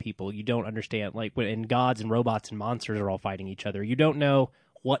beams at people. You don't understand, like, when gods and robots and monsters are all fighting each other. You don't know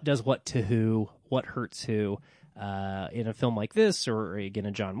what does what to who, what hurts who. In a film like this, or again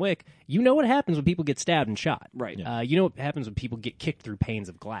in John Wick, you know what happens when people get stabbed and shot. Right. You know what happens when people get kicked through panes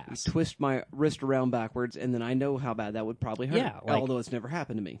of glass. Twist my wrist around backwards, and then I know how bad that would probably hurt. Yeah, like- although it's never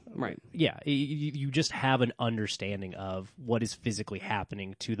happened to me. Right. Yeah, you just have an understanding of what is physically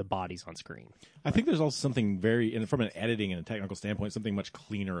happening to the bodies on screen. I think there's also something very, and from an editing and a technical standpoint, something much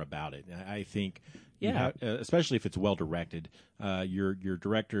cleaner about it. I think, especially if it's well directed, your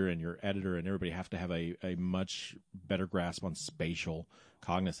director and your editor and everybody have to have a much better grasp on spatial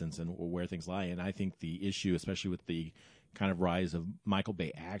cognizance and where things lie. And I think the issue, especially with the kind of rise of Michael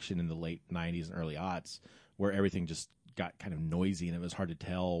Bay action in the late 90s and early aughts, where everything just got kind of noisy and it was hard to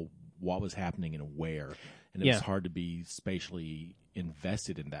tell what was happening and where. And it was hard to be spatially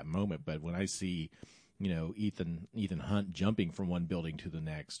invested in that moment. But when I see, Ethan Hunt jumping from one building to the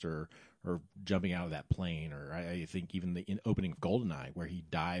next, or jumping out of that plane, or I think even the opening of GoldenEye, where he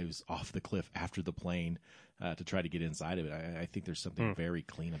dives off the cliff after the plane to try to get inside of it, I think there's something very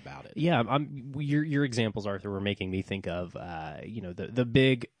clean about it. Yeah, your examples, Arthur, were making me think of the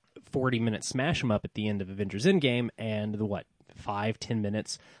big 40-minute smash 'em up at the end of Avengers Endgame, and the 5-10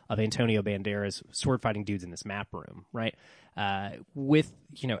 minutes of Antonio Banderas sword fighting dudes in this map room, right? With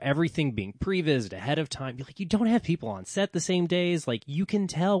everything being prevised ahead of time, you don't have people on set the same days. Like, you can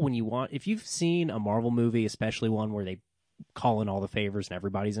tell when you want. If you've seen a Marvel movie, especially one where they call in all the favors and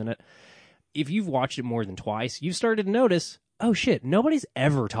everybody's in it, if you've watched it more than twice, you've started to notice, oh shit, nobody's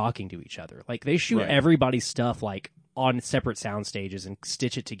ever talking to each other. Like, they shoot everybody's stuff on separate sound stages and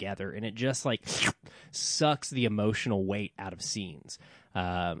stitch it together, and it just sucks the emotional weight out of scenes.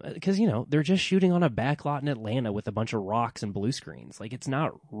 Because they're just shooting on a back lot in Atlanta with a bunch of rocks and blue screens. Like, it's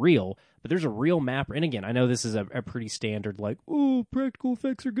not real, but there's a real map. And again, I know this is a pretty standard practical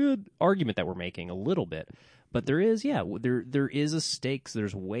effects are good argument that we're making a little bit, but there is a stakes,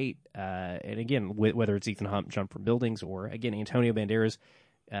 there's weight, and again, whether it's Ethan Hunt jump from buildings, or again Antonio Banderas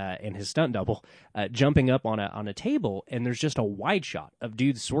and his stunt double jumping up on a table, and there's just a wide shot of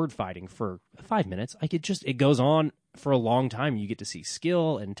dudes sword fighting for 5 minutes. It goes on for a long time. You get to see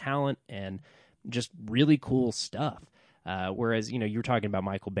skill and talent and just really cool stuff. Whereas, you're talking about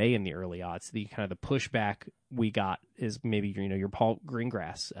Michael Bay in the early aughts, the kind of the pushback we got is maybe, your Paul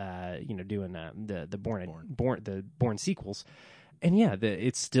Greengrass, doing the Bourne sequels. And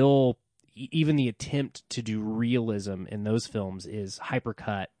it's still, even the attempt to do realism in those films is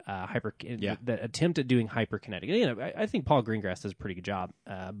hypercut, the attempt at doing hyperkinetic. I think Paul Greengrass does a pretty good job,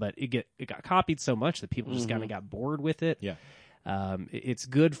 but it got copied so much that people just kind of got bored with it. Yeah. It's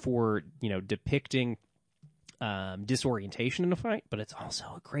good for, depicting disorientation in a fight, but it's also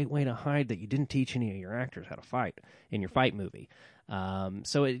a great way to hide that you didn't teach any of your actors how to fight in your fight movie.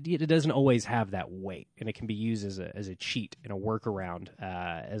 So it doesn't always have that weight, and it can be used as a cheat and a workaround,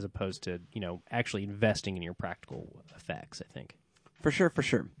 as opposed to actually investing in your practical effects, I think. For sure.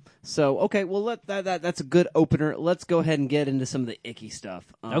 So, okay, well, that's a good opener. Let's go ahead and get into some of the icky stuff.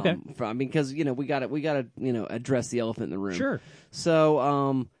 Okay. Because we got to address the elephant in the room. Sure.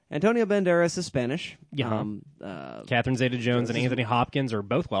 So, Antonio Banderas is Spanish. Yeah. Catherine Zeta-Jones and Anthony Hopkins are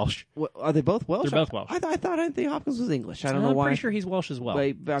both Welsh. Are they both Welsh? They're both Welsh. I thought Anthony Hopkins was English. I don't know why. I'm pretty sure he's Welsh as well.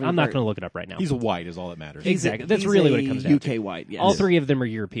 Wait, I'm not going to look it up right now. He's white is all that matters. Exactly. That's really what it comes down to. UK white, yes. All three of them are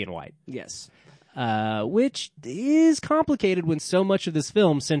European white. Yes. Which is complicated when so much of this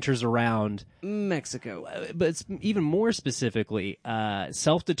film centers around Mexico. But it's even more specifically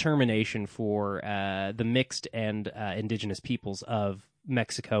self-determination for the mixed and indigenous peoples of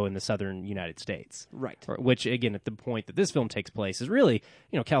Mexico and the southern United States. Right. Which, again, at the point that this film takes place is really,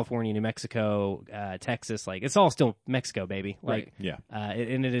 California, New Mexico, Texas, it's all still Mexico, baby. Right. Yeah.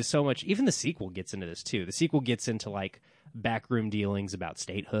 And it is so much, even the sequel gets into this too. The sequel gets into backroom dealings about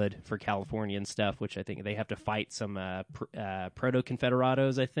statehood for California and stuff, which I think they have to fight some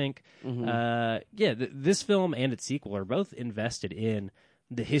proto-confederados, I think. Mm-hmm. This film and its sequel are both invested in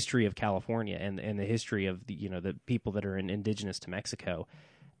the history of California and the history of the people that are indigenous to Mexico.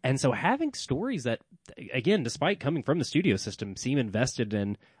 And so having stories that, again, despite coming from the studio system, seem invested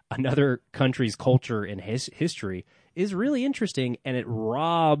in another country's culture and history is really interesting, and it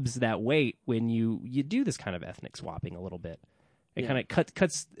robs that weight when you do this kind of ethnic swapping a little bit. It kind of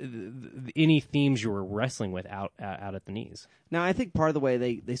cuts any themes you were wrestling with out at the knees. Now, I think part of the way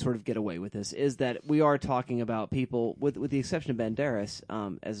they sort of get away with this is that we are talking about people, with the exception of Banderas,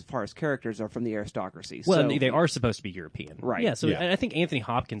 as far as characters, are from the aristocracy. Well, so, they are supposed to be European. Right. Yeah, so Yeah. I think Anthony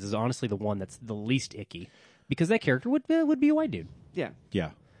Hopkins is honestly the one that's the least icky, because that character would be a white dude. Yeah. Yeah.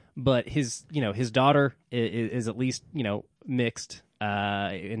 But his daughter is at least, mixed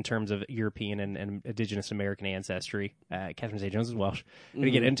in terms of European and indigenous American ancestry. Catherine Zeta-Jones is Welsh. And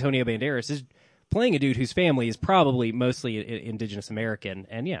again, Antonio Banderas is playing a dude whose family is probably mostly indigenous American.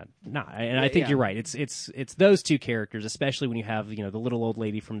 And I think you're right. It's those two characters, especially when you have, the little old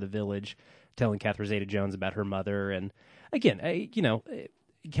lady from the village telling Catherine Zeta-Jones about her mother. And again,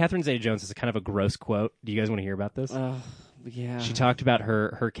 Catherine Zeta-Jones has a kind of a gross quote. Do you guys want to hear about this? Yeah. She talked about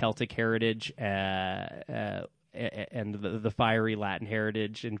her Celtic heritage and the fiery Latin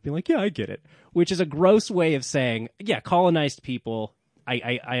heritage, and being like, yeah, I get it, which is a gross way of saying, yeah, colonized people.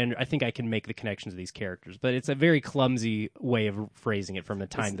 I think I can make the connections of these characters, but it's a very clumsy way of phrasing it from the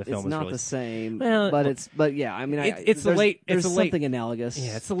time the film it's was not released. the same, Well, but yeah, I mean, it's the there's- late- There's it's the late- something analogous.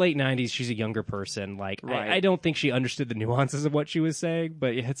 Yeah, it's the late '90s. She's a younger person. Like, Right. I don't think she understood the nuances of what she was saying.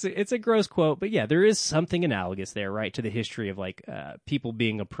 But yeah, it's a gross quote. But yeah, there is something analogous there, right, to the history of like people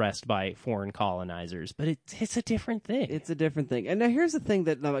being oppressed by foreign colonizers. But it's a different thing. It's a different thing. And now here's the thing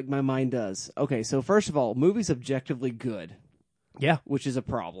that like my mind does. Okay, so first of all, movie's objectively good, yeah, which is a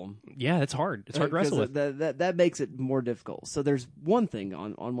problem. yeah, it's hard. It's hard to wrestle with. That makes it more difficult. So there's one thing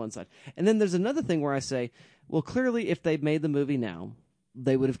on one side. And then there's another thing where I say, well, clearly if they made the movie now,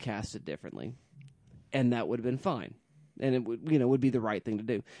 they would have cast it differently. And that would have been fine. And it would be the right thing to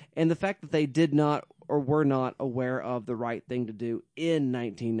do. And the fact that they did not or were not aware of the right thing to do in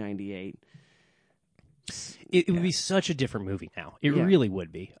 1998. It would be such a different movie now. It Yeah. really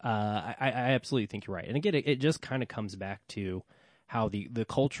would be. I absolutely think you're right. And again, it just kind of comes back to how the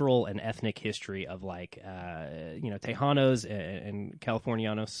cultural and ethnic history of like Tejanos and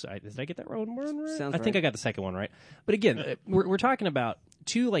Californianos. Did I get that one right? Sounds I think right. I got the second one right. But again, we're talking about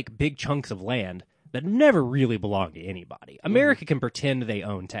two like big chunks of land that never really belong to anybody. America can pretend they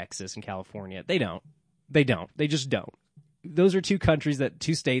own Texas and California. They don't. They just don't. Those are two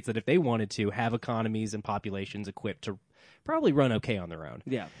states that if they wanted to have economies and populations equipped to probably run okay on their own.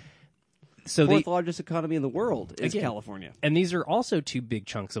 Yeah. So Fourth largest economy in the world is Again. California. and these are also two big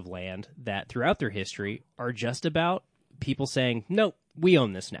chunks of land that throughout their history are just about people saying, nope, we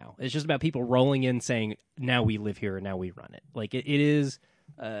own this now. It's just about people rolling in saying, now we live here and now we run it. Like it is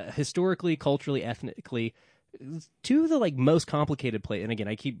historically, culturally, ethnically, two of the like most complicated places. And again,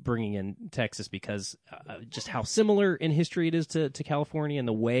 I keep bringing in Texas because just how similar in history it is to California, and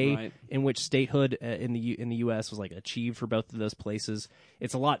the way Right. in which statehood in the U.S. was like achieved for both of those places.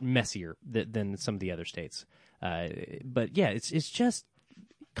 It's a lot messier than some of the other states. But yeah, it's just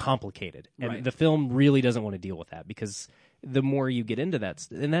complicated, and Right. the film really doesn't want to deal with that, because the more you get into that,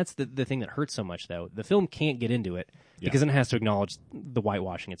 and that's the thing that hurts so much, though. The film can't get into it because it has to acknowledge the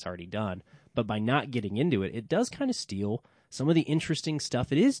whitewashing it's already done. But by not getting into it, it does kind of steal some of the interesting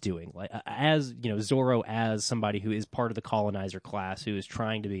stuff it is doing. Like as Zorro, as somebody who is part of the colonizer class, who is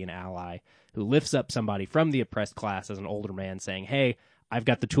trying to be an ally, who lifts up somebody from the oppressed class as an older man, saying, "Hey, I've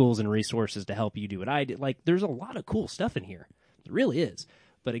got the tools and resources to help you do what I did." Like, there's a lot of cool stuff in here. It really is.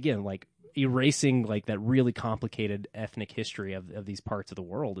 But again, like erasing like that really complicated ethnic history of these parts of the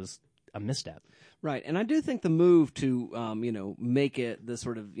world is a misstep. Right, and I do think the move to make it the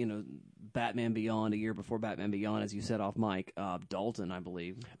sort of Batman Beyond, a year before Batman Beyond, as you said off mic, Dalton, I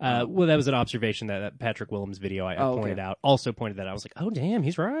believe. Well, that was an observation that Patrick Willems video I pointed out. Also pointed that out. I was like, oh damn,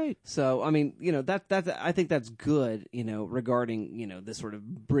 he's right. So I mean, that I think that's good. Regarding this sort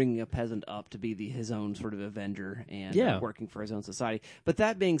of bringing a peasant up to be his own sort of avenger and working for his own society. But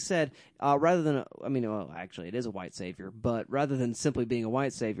that being said, rather than actually it is a white savior, but rather than simply being a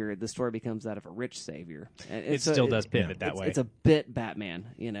white savior, the story becomes that of a rich savior. And It still does pivot that way. It's a bit Batman,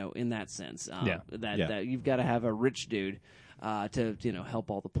 in that sense. That you've got to have a rich dude to help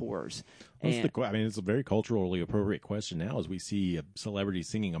all the poors. It's a very culturally appropriate question now, as we see a celebrity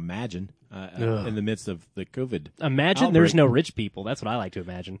singing "Imagine" in the midst of the COVID. Imagine outbreak. there's no rich people. That's what I like to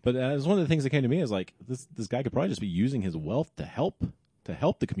imagine. But it's one of the things that came to me is like this guy could probably just be using his wealth to help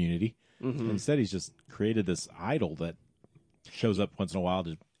the community. Instead, he's just created this idol that shows up once in a while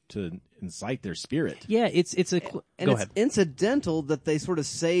to to incite their spirit. Yeah, it's a. And Go it's ahead. incidental that they sort of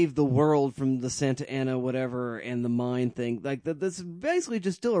save the world from the Santa Ana whatever and the mine thing. Like that's basically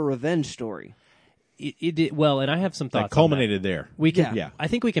just still a revenge story. Well, and I have some thoughts. That culminated there. We can, Yeah. I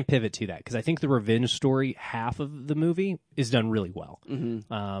think we can pivot to that because I think the revenge story half of the movie is done really well.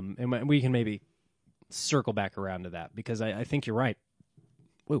 Mm-hmm. And we can maybe circle back around to that because I think you're right.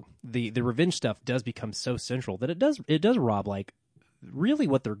 Whoa, the revenge stuff does become so central that it does rob like really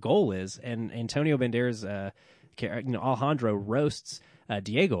what their goal is. And Antonio Banderas, Alejandro roasts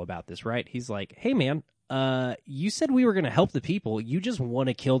Diego about this. Right? He's like, "Hey, man." You said we were going to help the people. You just want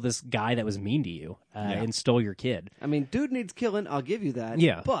to kill this guy that was mean to you and stole your kid. I mean, dude needs killing. I'll give you that.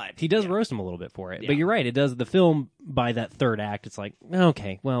 Yeah, but he does roast him a little bit for it. Yeah. But you're right. It does. The film by that third act, it's like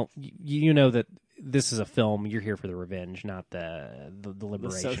okay, well, you know that this is a film. You're here for the revenge, not the the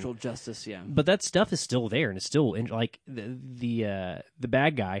liberation. social justice. Yeah, But that stuff is still there, and it's still like the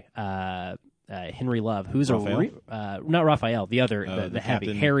bad guy. Henry Love, who's Raphael? not Raphael, the other, the heavy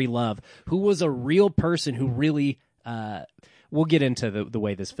captain. Harry Love, who was a real person who really. We'll get into the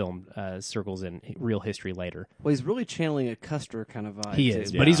way this film circles in real history later. well, he's really channeling a Custer kind of vibe. He too.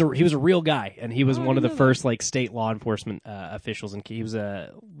 is, but he was a real guy, and he was one of the know first like state law enforcement officials, and he was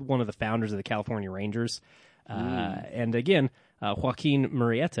one of the founders of the California Rangers. And again, Joaquin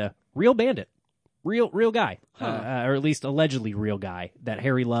Murrieta, real bandit. Real guy, or at least allegedly real guy that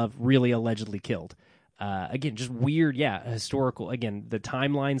Harry Love really allegedly killed. Again, just weird, historical. Again, the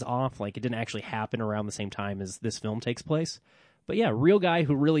timeline's off. Like, it didn't actually happen around the same time as this film takes place. But yeah, real guy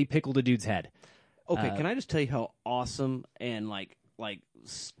who really pickled a dude's head. Okay, can I just tell you how awesome and like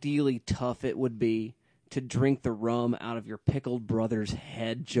steely tough it would be to drink the rum out of your pickled brother's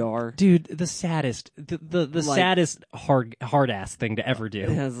head jar? Dude, the saddest, the Like- saddest hard ass thing to ever do.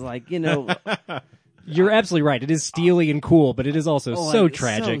 It's like, you know, You're absolutely right. It is steely and cool, but it is also so like,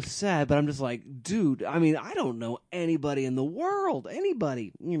 tragic. so sad. But I'm just like, dude. I mean, I don't know anybody in the world.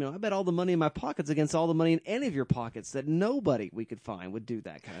 Anybody, you know, I bet all the money in my pockets against all the money in any of your pockets that nobody we could find would do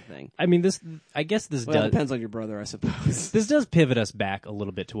that kind of thing. I mean, I guess this Well, it does. depends on your brother, I suppose. This does pivot us back a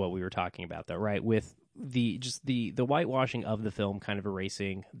little bit to what we were talking about, though, right? With the whitewashing of the film, kind of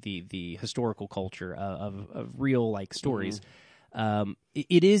erasing the historical culture of real like stories.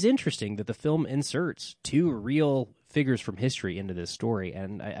 It is interesting that the film inserts two real figures from history into this story,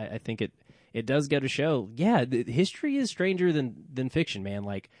 and I think it does go to show, history is stranger than fiction, man.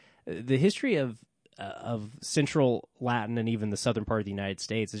 Like the history of Central Latin and even the southern part of the United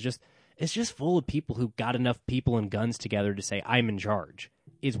States it's just full of people who got enough people and guns together to say I'm in charge.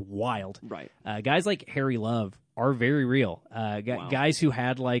 It's wild, Right. Guys like Harry Love are very real. Guys who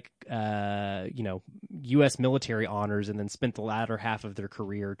had like U.S. military honors and then spent the latter half of their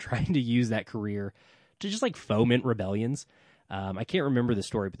career trying to use that career to just like foment rebellions. I can't remember the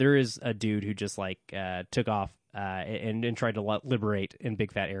story, but there is a dude who just like took off and tried to liberate, in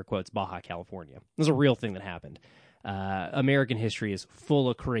big fat air quotes, Baja California. It was a real thing that happened. American history is full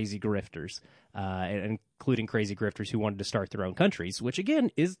of crazy grifters, including crazy grifters who wanted to start their own countries, which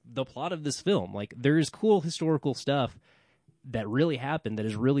again is the plot of this film. Like, there's cool historical stuff that really happened that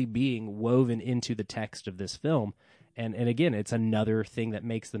is really being woven into the text of this film. And again, it's another thing that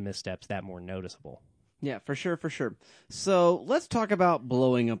makes the missteps that more noticeable. Yeah, for sure, for sure. So let's talk about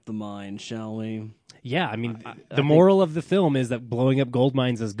blowing up the mine, shall we? Yeah, I mean, the moral of the film is that blowing up gold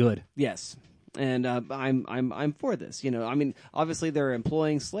mines is good. Yes, and I'm for this. You know, I mean, obviously they're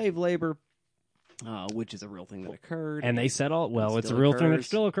employing slave labor, which is a real thing that occurred. And they said it's a still real thing that occurs.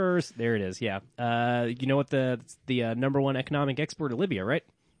 still occurs. There it is. Yeah. You know what the number one economic export of Libya, right?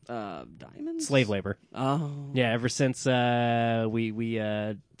 Diamonds, Slave labor. Oh, Yeah. Ever since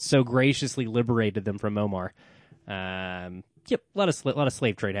we so graciously liberated them from Omar. Yep. A lot of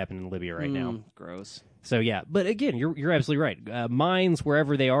slave trade happening in Libya right now. gross. So yeah, but again, you're absolutely right. Mines,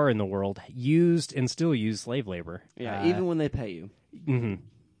 wherever they are in the world, used and still use slave labor. Yeah, even when they pay you.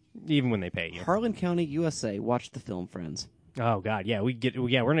 Even when they pay you. Harlan County, USA. Watch the film, friends. Oh God, yeah,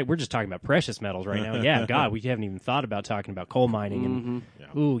 we're just talking about precious metals right now. Yeah, God, we haven't even thought about talking about coal mining and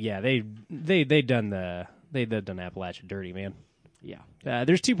they done Appalachia dirty, man. Yeah,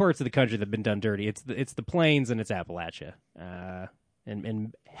 There's two parts of the country that have been done dirty. It's the plains and it's Appalachia,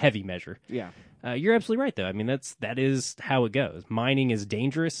 in heavy measure. yeah. You're absolutely right, though. I mean, that is how it goes. Mining is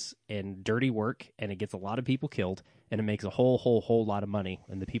dangerous and dirty work, and it gets a lot of people killed, and it makes a whole lot of money.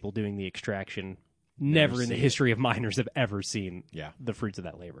 And the people doing the extraction never in the history of miners have ever seen the fruits of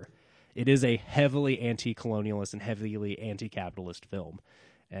that labor. It is a heavily anti-colonialist and heavily anti-capitalist film.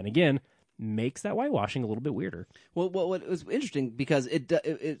 And again, makes that whitewashing a little bit weirder. Well, what was interesting because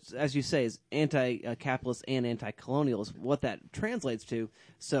it's as you say is anti-capitalist and anti-colonial is what that translates to.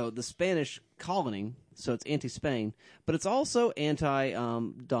 So the Spanish colony, so it's anti-Spain, but it's also anti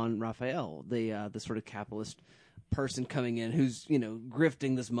Don Rafael, the sort of capitalist person coming in who's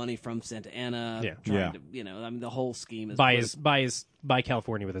grifting this money from Santa Ana, trying to I mean the whole scheme is buy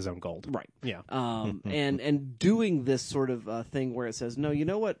California with his own gold, right? Yeah, and doing this sort of thing where it says no, you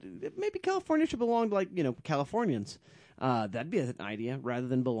know what, maybe California should belong to Californians. That'd be an idea rather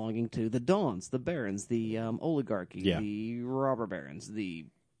than belonging to the Dons, the barons, the oligarchy, the robber barons, the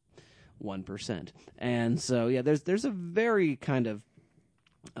 1%. And so there's a very kind of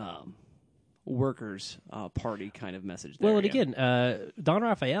workers party kind of message there. Well, and again, Don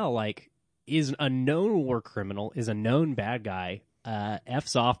Rafael is a known war criminal, is a known bad guy,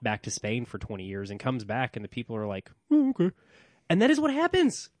 F's off back to Spain for 20 years and comes back and the people are like, oh, okay. And that is what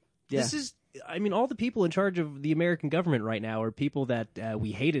happens. Yeah. This is, I mean, all the people in charge of the American government right now are people that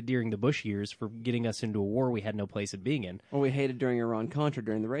we hated during the Bush years for getting us into a war we had no place of being in. Or we hated during Iran-Contra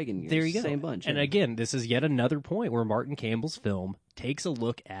during the Reagan years. There you go. Same bunch. And again, this is yet another point where Martin Campbell's film takes a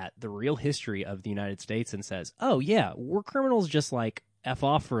look at the real history of the United States and says, oh, yeah, war criminals just F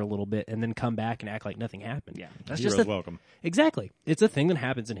off for a little bit and then come back and act like nothing happened. Yeah. That's Heroes just welcome. Exactly. It's a thing that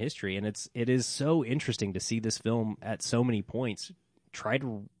happens in history, and it is so interesting to see this film at so many points try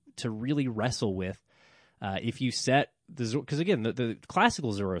to really wrestle with if you set because again the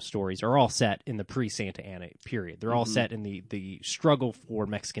classical Zorro stories are all set in the pre-Santa Ana period. They're all set in the struggle for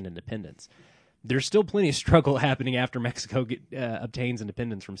Mexican independence. There's still plenty of struggle happening after Mexico obtains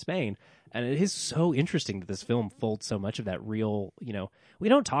independence from Spain, and it is so interesting that this film folds so much of that real. We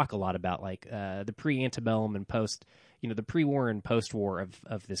don't talk a lot about the pre-antebellum and post. The pre-war and post-war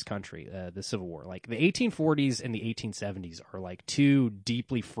of this country, the Civil War. The 1840s and the 1870s are two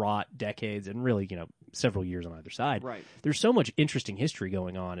deeply fraught decades, and really, several years on either side. Right. There's so much interesting history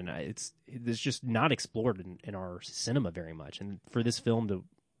going on, and it's just not explored in our cinema very much. And for this film to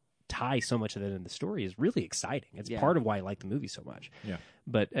tie so much of that in the story is really exciting. It's part of why I like the movie so much. Yeah.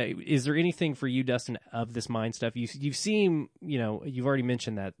 But is there anything for you, Dustin, of this mind stuff? You've seen, you've already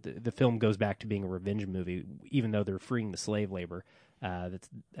mentioned that the film goes back to being a revenge movie, even though they're freeing the slave labor that's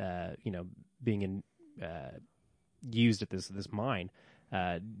being used at this mine.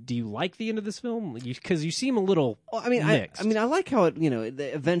 Do you like the end of this film? Because you seem a little mixed. I like how it.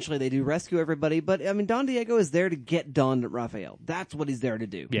 Eventually they do rescue everybody, but I mean, Don Diego is there to get Don Rafael. That's what he's there to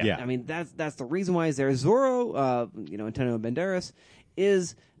do. Yeah. I mean, that's the reason why he's there. Zorro, Antonio Banderas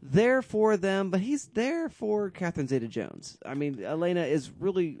is there for them, but he's there for Catherine Zeta-Jones. I mean, Elena is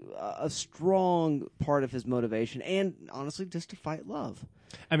really a strong part of his motivation, and honestly, just to fight love.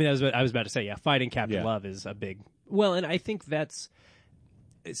 I mean, I was about to say, fighting Captain Love is a big. Well, and I think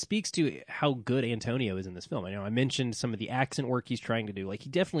it speaks to how good Antonio is in this film. I mentioned some of the accent work he's trying to do. He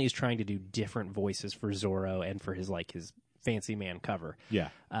definitely is trying to do different voices for Zorro and for his fancy man cover. Yeah.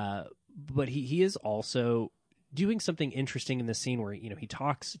 But he is also doing something interesting in the scene where he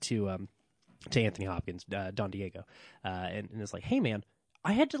talks to Anthony Hopkins, Don Diego, and it's like, hey man,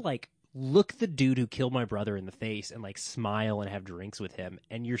 I had to look the dude who killed my brother in the face and smile and have drinks with him,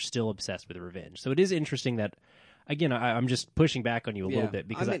 and you're still obsessed with revenge. So it is interesting that. Again, I'm just pushing back on you a little bit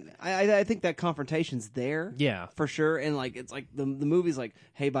because I think that confrontation's there, for sure. And it's the movie's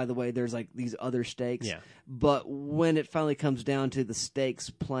hey, by the way, there's these other stakes, But when it finally comes down to the stakes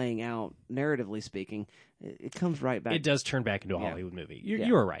playing out, narratively speaking, it comes right back. It does turn back into a Hollywood movie.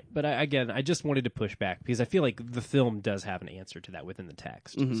 You're right, but I just wanted to push back because I feel like the film does have an answer to that within the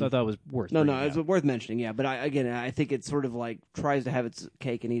text. Mm-hmm. So I thought it was worth. No, it's worth mentioning. Yeah, but I think it sort of tries to have its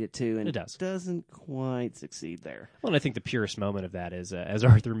cake and eat it too, and it doesn't quite succeed there. Well, and I think the purest moment of that is, as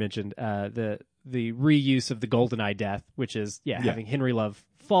Arthur mentioned, the reuse of the GoldenEye death, which is having Henry Love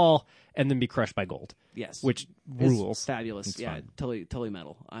fall and then be crushed by gold. Yes, which rules. It's fabulous. It's totally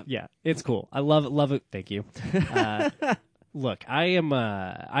metal. It's cool. I love it. Thank you. Look, I'm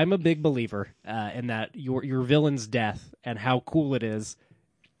a big believer in that your villain's death and how cool it is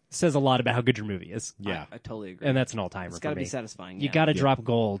says a lot about how good your movie is. Yeah, I totally agree. And that's an all-timer. It's got to be satisfying. You got to drop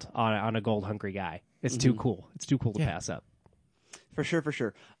gold on a gold hungry guy. It's too cool. It's too cool to pass up. For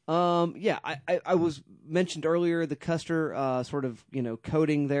sure. I was mentioned earlier the Custer sort of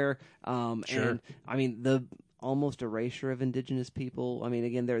coding there, sure. And I mean the almost erasure of indigenous people. I mean,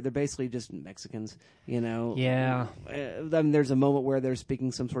 again, they're basically just Mexicans, Yeah. I mean, there's a moment where they're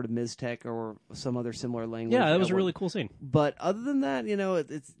speaking some sort of Miztec or some other similar language. Yeah, that was a really cool scene. But other than that,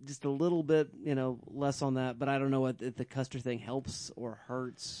 it's just a little bit, less on that. But I don't know if the Custer thing helps or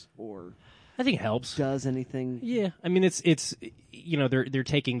hurts or. I think it helps. does anything. Yeah, I mean it's they're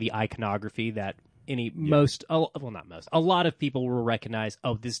taking the iconography that a lot of people will recognize.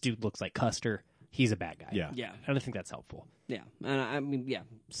 Oh, this dude looks like Custer. He's a bad guy. Yeah. Yeah. And I think that's helpful. Yeah, and I mean, yeah.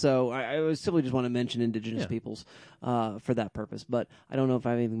 So I simply just want to mention indigenous peoples for that purpose, but I don't know if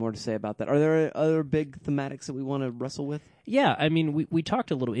I have anything more to say about that. Are there other big thematics that we want to wrestle with? Yeah, I mean, we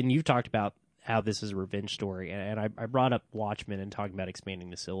talked a little, and you talked about how this is a revenge story, and I brought up Watchmen and talking about expanding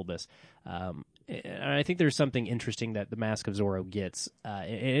the syllabus. And I think there's something interesting that the Mask of Zorro gets.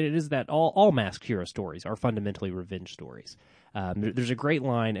 It is that all masked hero stories are fundamentally revenge stories. There's a great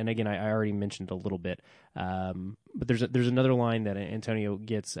line, and again, I already mentioned it a little bit, but there's another line that Antonio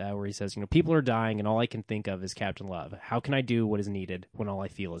gets where he says, people are dying, and all I can think of is Captain Love. How can I do what is needed when all I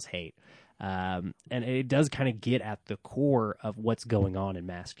feel is hate? And it does kind of get at the core of what's going on in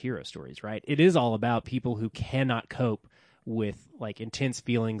masked hero stories, right? It is all about people who cannot cope with like intense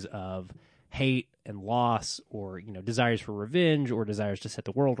feelings of hate and loss, or desires for revenge, or desires to set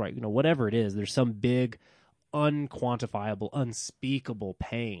the world right. Whatever it is, there's some big, unquantifiable, unspeakable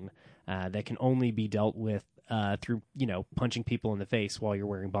pain that can only be dealt with through punching people in the face while you're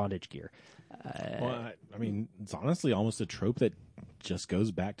wearing bondage gear. Well, I mean, it's honestly almost a trope that just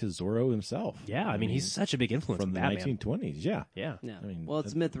goes back to Zorro himself. Yeah, I mean he's such a big influence from the Batman. 1920s. Yeah. Yeah. Yeah. I mean, well,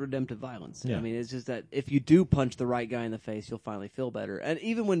 it's myth redemptive violence. Yeah. I mean, it's just that if you do punch the right guy in the face, you'll finally feel better. And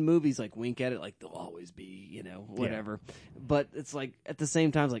even when movies like wink at it, like they'll always be, whatever. But it's like at the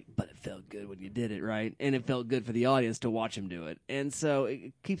same time, it's like, but it felt good when you did it, right? And it felt good for the audience to watch him do it. And so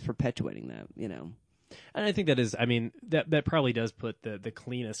it keeps perpetuating that, And I think that is, I mean, that probably does put the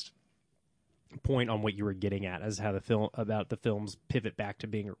cleanest point on what you were getting at as how the films pivot back to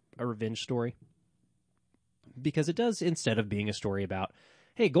being a revenge story, because it does, instead of being a story about,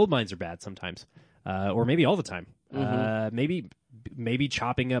 hey, gold mines are bad sometimes, or maybe all the time, maybe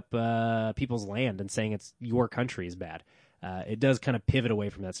chopping up people's land and saying it's your country is bad. It does kind of pivot away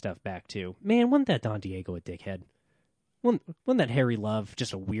from that stuff back to, man, wasn't that Don Diego a dickhead? Wasn't that Harry Love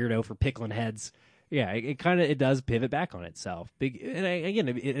just a weirdo for pickling heads? Yeah, it does pivot back on itself. Again,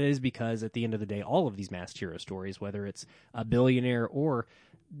 it is because at the end of the day, all of these masked hero stories, whether it's a billionaire or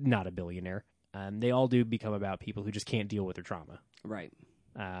not a billionaire, they all do become about people who just can't deal with their trauma. Right.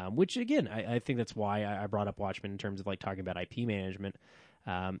 Which again, I think that's why I brought up Watchmen in terms of like talking about IP management.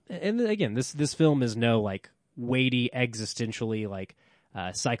 And again, this film is no like weighty, existentially like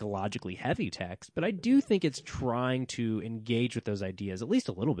psychologically heavy text, but I do think it's trying to engage with those ideas at least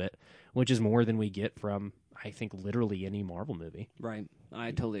a little bit, which is more than we get from, I think, literally any Marvel movie. Right.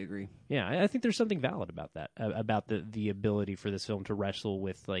 I totally agree. Yeah, I think there's something valid about that, about the ability for this film to wrestle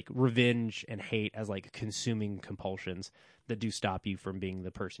with like revenge and hate as like consuming compulsions that do stop you from being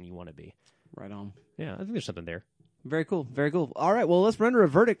the person you want to be. Right on. Yeah, I think there's something there. Very cool. Very cool. All right. Well, let's render a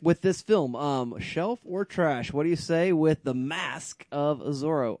verdict with this film. Shelf or trash? What do you say with The Mask of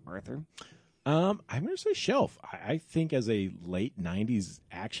Zorro, Arthur? I'm going to say shelf. I think as a late 90s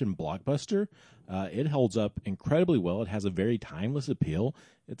action blockbuster, it holds up incredibly well. It has a very timeless appeal.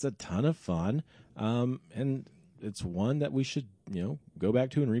 It's a ton of fun. And it's one that we should, go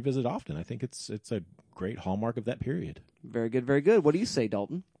back to and revisit often. I think it's a great hallmark of that period. Very good. Very good. What do you say,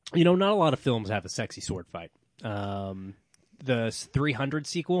 Dalton? Not a lot of films have a sexy sword fight. The 300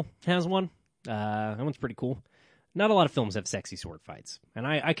 sequel has one. That one's pretty cool. Not a lot of films have sexy sword fights, and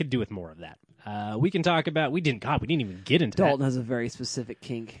I could do with more of that. We can talk about. We didn't even get into Dalton that. has a very specific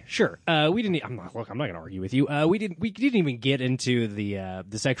kink. Sure. We didn't. I'm not going to argue with you. We didn't even get into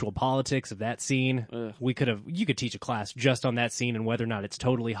the sexual politics of that scene. Ugh. You could teach a class just on that scene and whether or not it's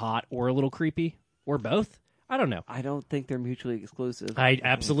totally hot or a little creepy or both. I don't know. I don't think they're mutually exclusive. I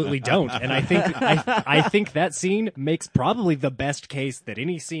absolutely don't, and I think I think that scene makes probably the best case that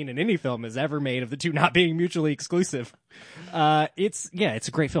any scene in any film has ever made of the two not being mutually exclusive. It's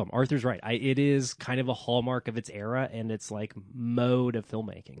a great film. Arthur's right. It is kind of a hallmark of its era and its like mode of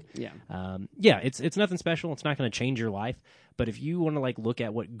filmmaking. Yeah. It's nothing special. It's not going to change your life. But if you want to like look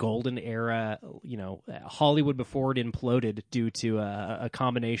at what golden era, Hollywood before it imploded due to a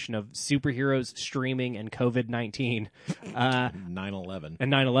combination of superheroes, streaming, and COVID-19, 9/11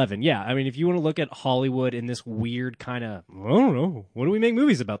 and 9/11. Yeah, I mean, if you want to look at Hollywood in this weird kind of, I don't know, what do we make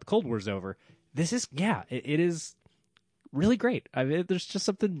movies about? The Cold War's over. This is, it is really great. I mean, there's just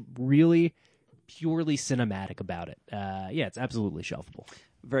something really purely cinematic about it. It's absolutely shelfable.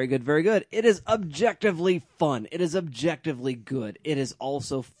 Very good, very good. It is objectively fun. It is objectively good. It is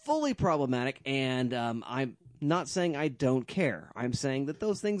also fully problematic, and I'm not saying I don't care. I'm saying that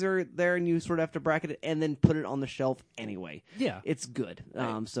those things are there, and you sort of have to bracket it and then put it on the shelf anyway. Yeah. It's good.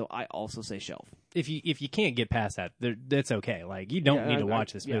 So I also say shelf. if you can't get past that, that's okay. Like, you don't need to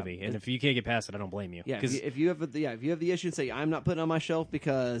watch this movie, and if you can't get past it, I don't blame you. Yeah, if you have the issue and say I'm not putting it on my shelf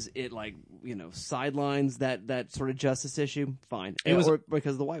because it sidelines that sort of justice issue, fine. Or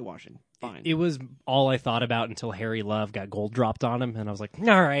because of the whitewashing, fine. It was all I thought about until Harry Love got gold dropped on him, and I was like, all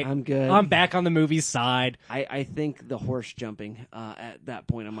right, I'm good. I'm back on the movie's side. I think the horse jumping at that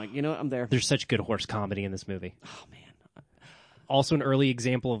point, I'm like, I'm there. There's such good horse comedy in this movie. Oh man. Also, an early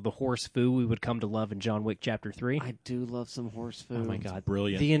example of the horse foo we would come to love in John Wick Chapter 3. I do love some horse food. Oh my god,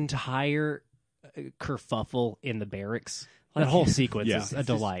 brilliant. The entire kerfuffle in the barracks. That whole sequence is a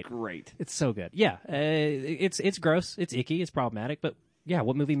delight. Great. It's so good. Yeah, it's gross, it's icky, it's problematic, but yeah,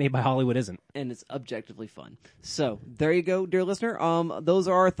 what movie made by Hollywood isn't? And it's objectively fun. So there you go, dear listener. Those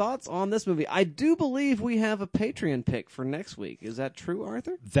are our thoughts on this movie. I do believe we have a Patreon pick for next week. Is that true,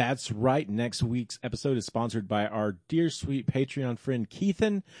 Arthur? That's right. Next week's episode is sponsored by our dear sweet Patreon friend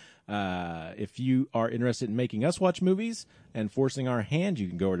Keithan. If you are interested in making us watch movies and forcing our hand, you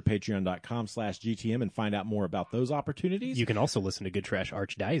can go over to patreon.com/GTM and find out more about those opportunities. You can also listen to Good Trash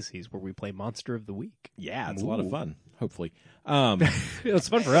Archdiocese, where we play Monster of the Week. Yeah, it's a lot of fun, hopefully. It's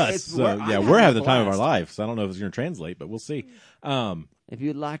fun for us. So, we're having the time of our lives. I don't know if it's going to translate, but we'll see. If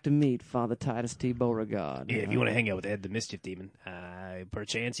you'd like to meet Father Titus T. Beauregard. Yeah, if you want to hang out with Ed the Mischief Demon,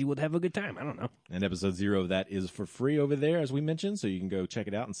 perchance you would have a good time. I don't know. And episode 0 of that is for free over there, as we mentioned, so you can go check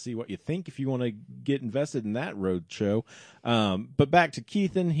it out and see what you think if you want to get invested in that road show. But back to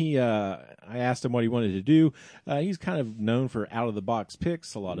Keithan, I asked him what he wanted to do. He's kind of known for out-of-the-box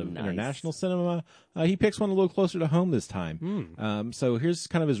picks, a lot of international cinema. He picks one a little closer to home this time. So here's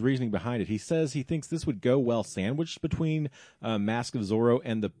kind of his reasoning behind it. He says he thinks this would go well sandwiched between Mask of Zorro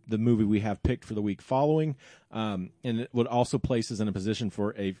and the movie we have picked for the week following. And it would also place us in a position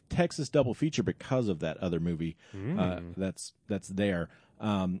for a Texas double feature because of that other movie that's there.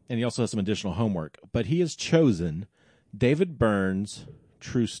 And he also has some additional homework. But he has chosen David Byrne's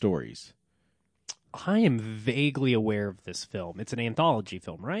True Stories. I am vaguely aware of this film. It's an anthology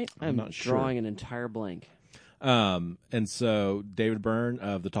film, right? I'm not sure. drawing an entire blank. And so David Byrne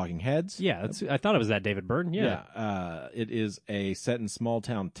of the Talking Heads. Yeah, I thought it was that David Byrne. Yeah. It is a set in small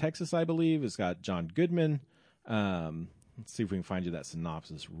town Texas, I believe. It's got John Goodman. Let's see if we can find you that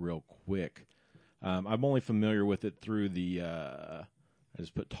synopsis real quick. I'm only familiar with it through the, I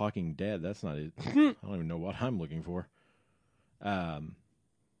just put Talking Dead. That's not it. I don't even know what I'm looking for.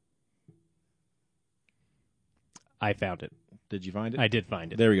 I found it. Did you find it? I did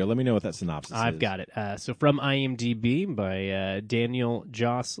find it. There we go. Let me know what that synopsis is. I've got it. So from IMDb by Daniel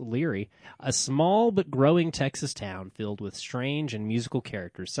Joss Leary, a small but growing Texas town filled with strange and musical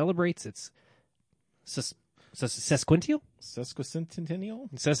characters celebrates its sesquicentennial?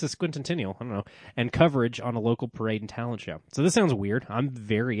 Sesquicentennial, I don't know, and coverage on a local parade and talent show. So this sounds weird. I'm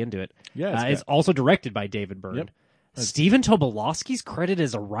very into it. Yeah, it's also directed by David Byrne. Yep. Stephen Tobolowsky's credited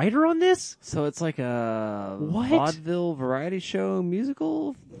as a writer on this? So it's like a vaudeville variety show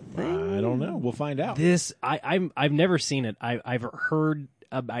musical thing? I don't know. We'll find out. This I've never seen it. I've heard.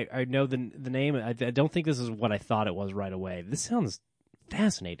 I know the name. I don't think this is what I thought it was right away. This sounds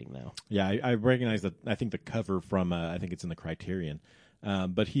fascinating, though. Yeah, I recognize that. I think the cover from I think it's in the Criterion.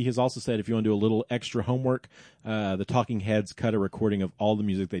 But he has also said if you want to do a little extra homework, the Talking Heads cut a recording of all the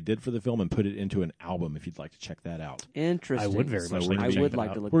music they did for the film and put it into an album if you'd like to check that out. Interesting. I would very much like to I check would that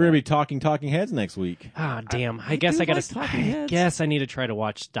like out. to look We're going to that be Talking Heads next week. Ah, damn. I do guess I got like to. Talking I Heads. guess I need to try to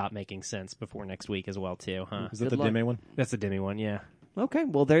watch Stop Making Sense before next week as well, too, huh? Is that Good the luck. Demi one? That's the Demi one, yeah. Okay,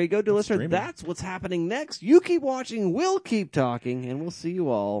 well, there you go, dear listener. streaming. That's what's happening next. You keep watching, we'll keep talking, and we'll see you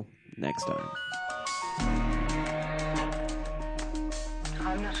all next time.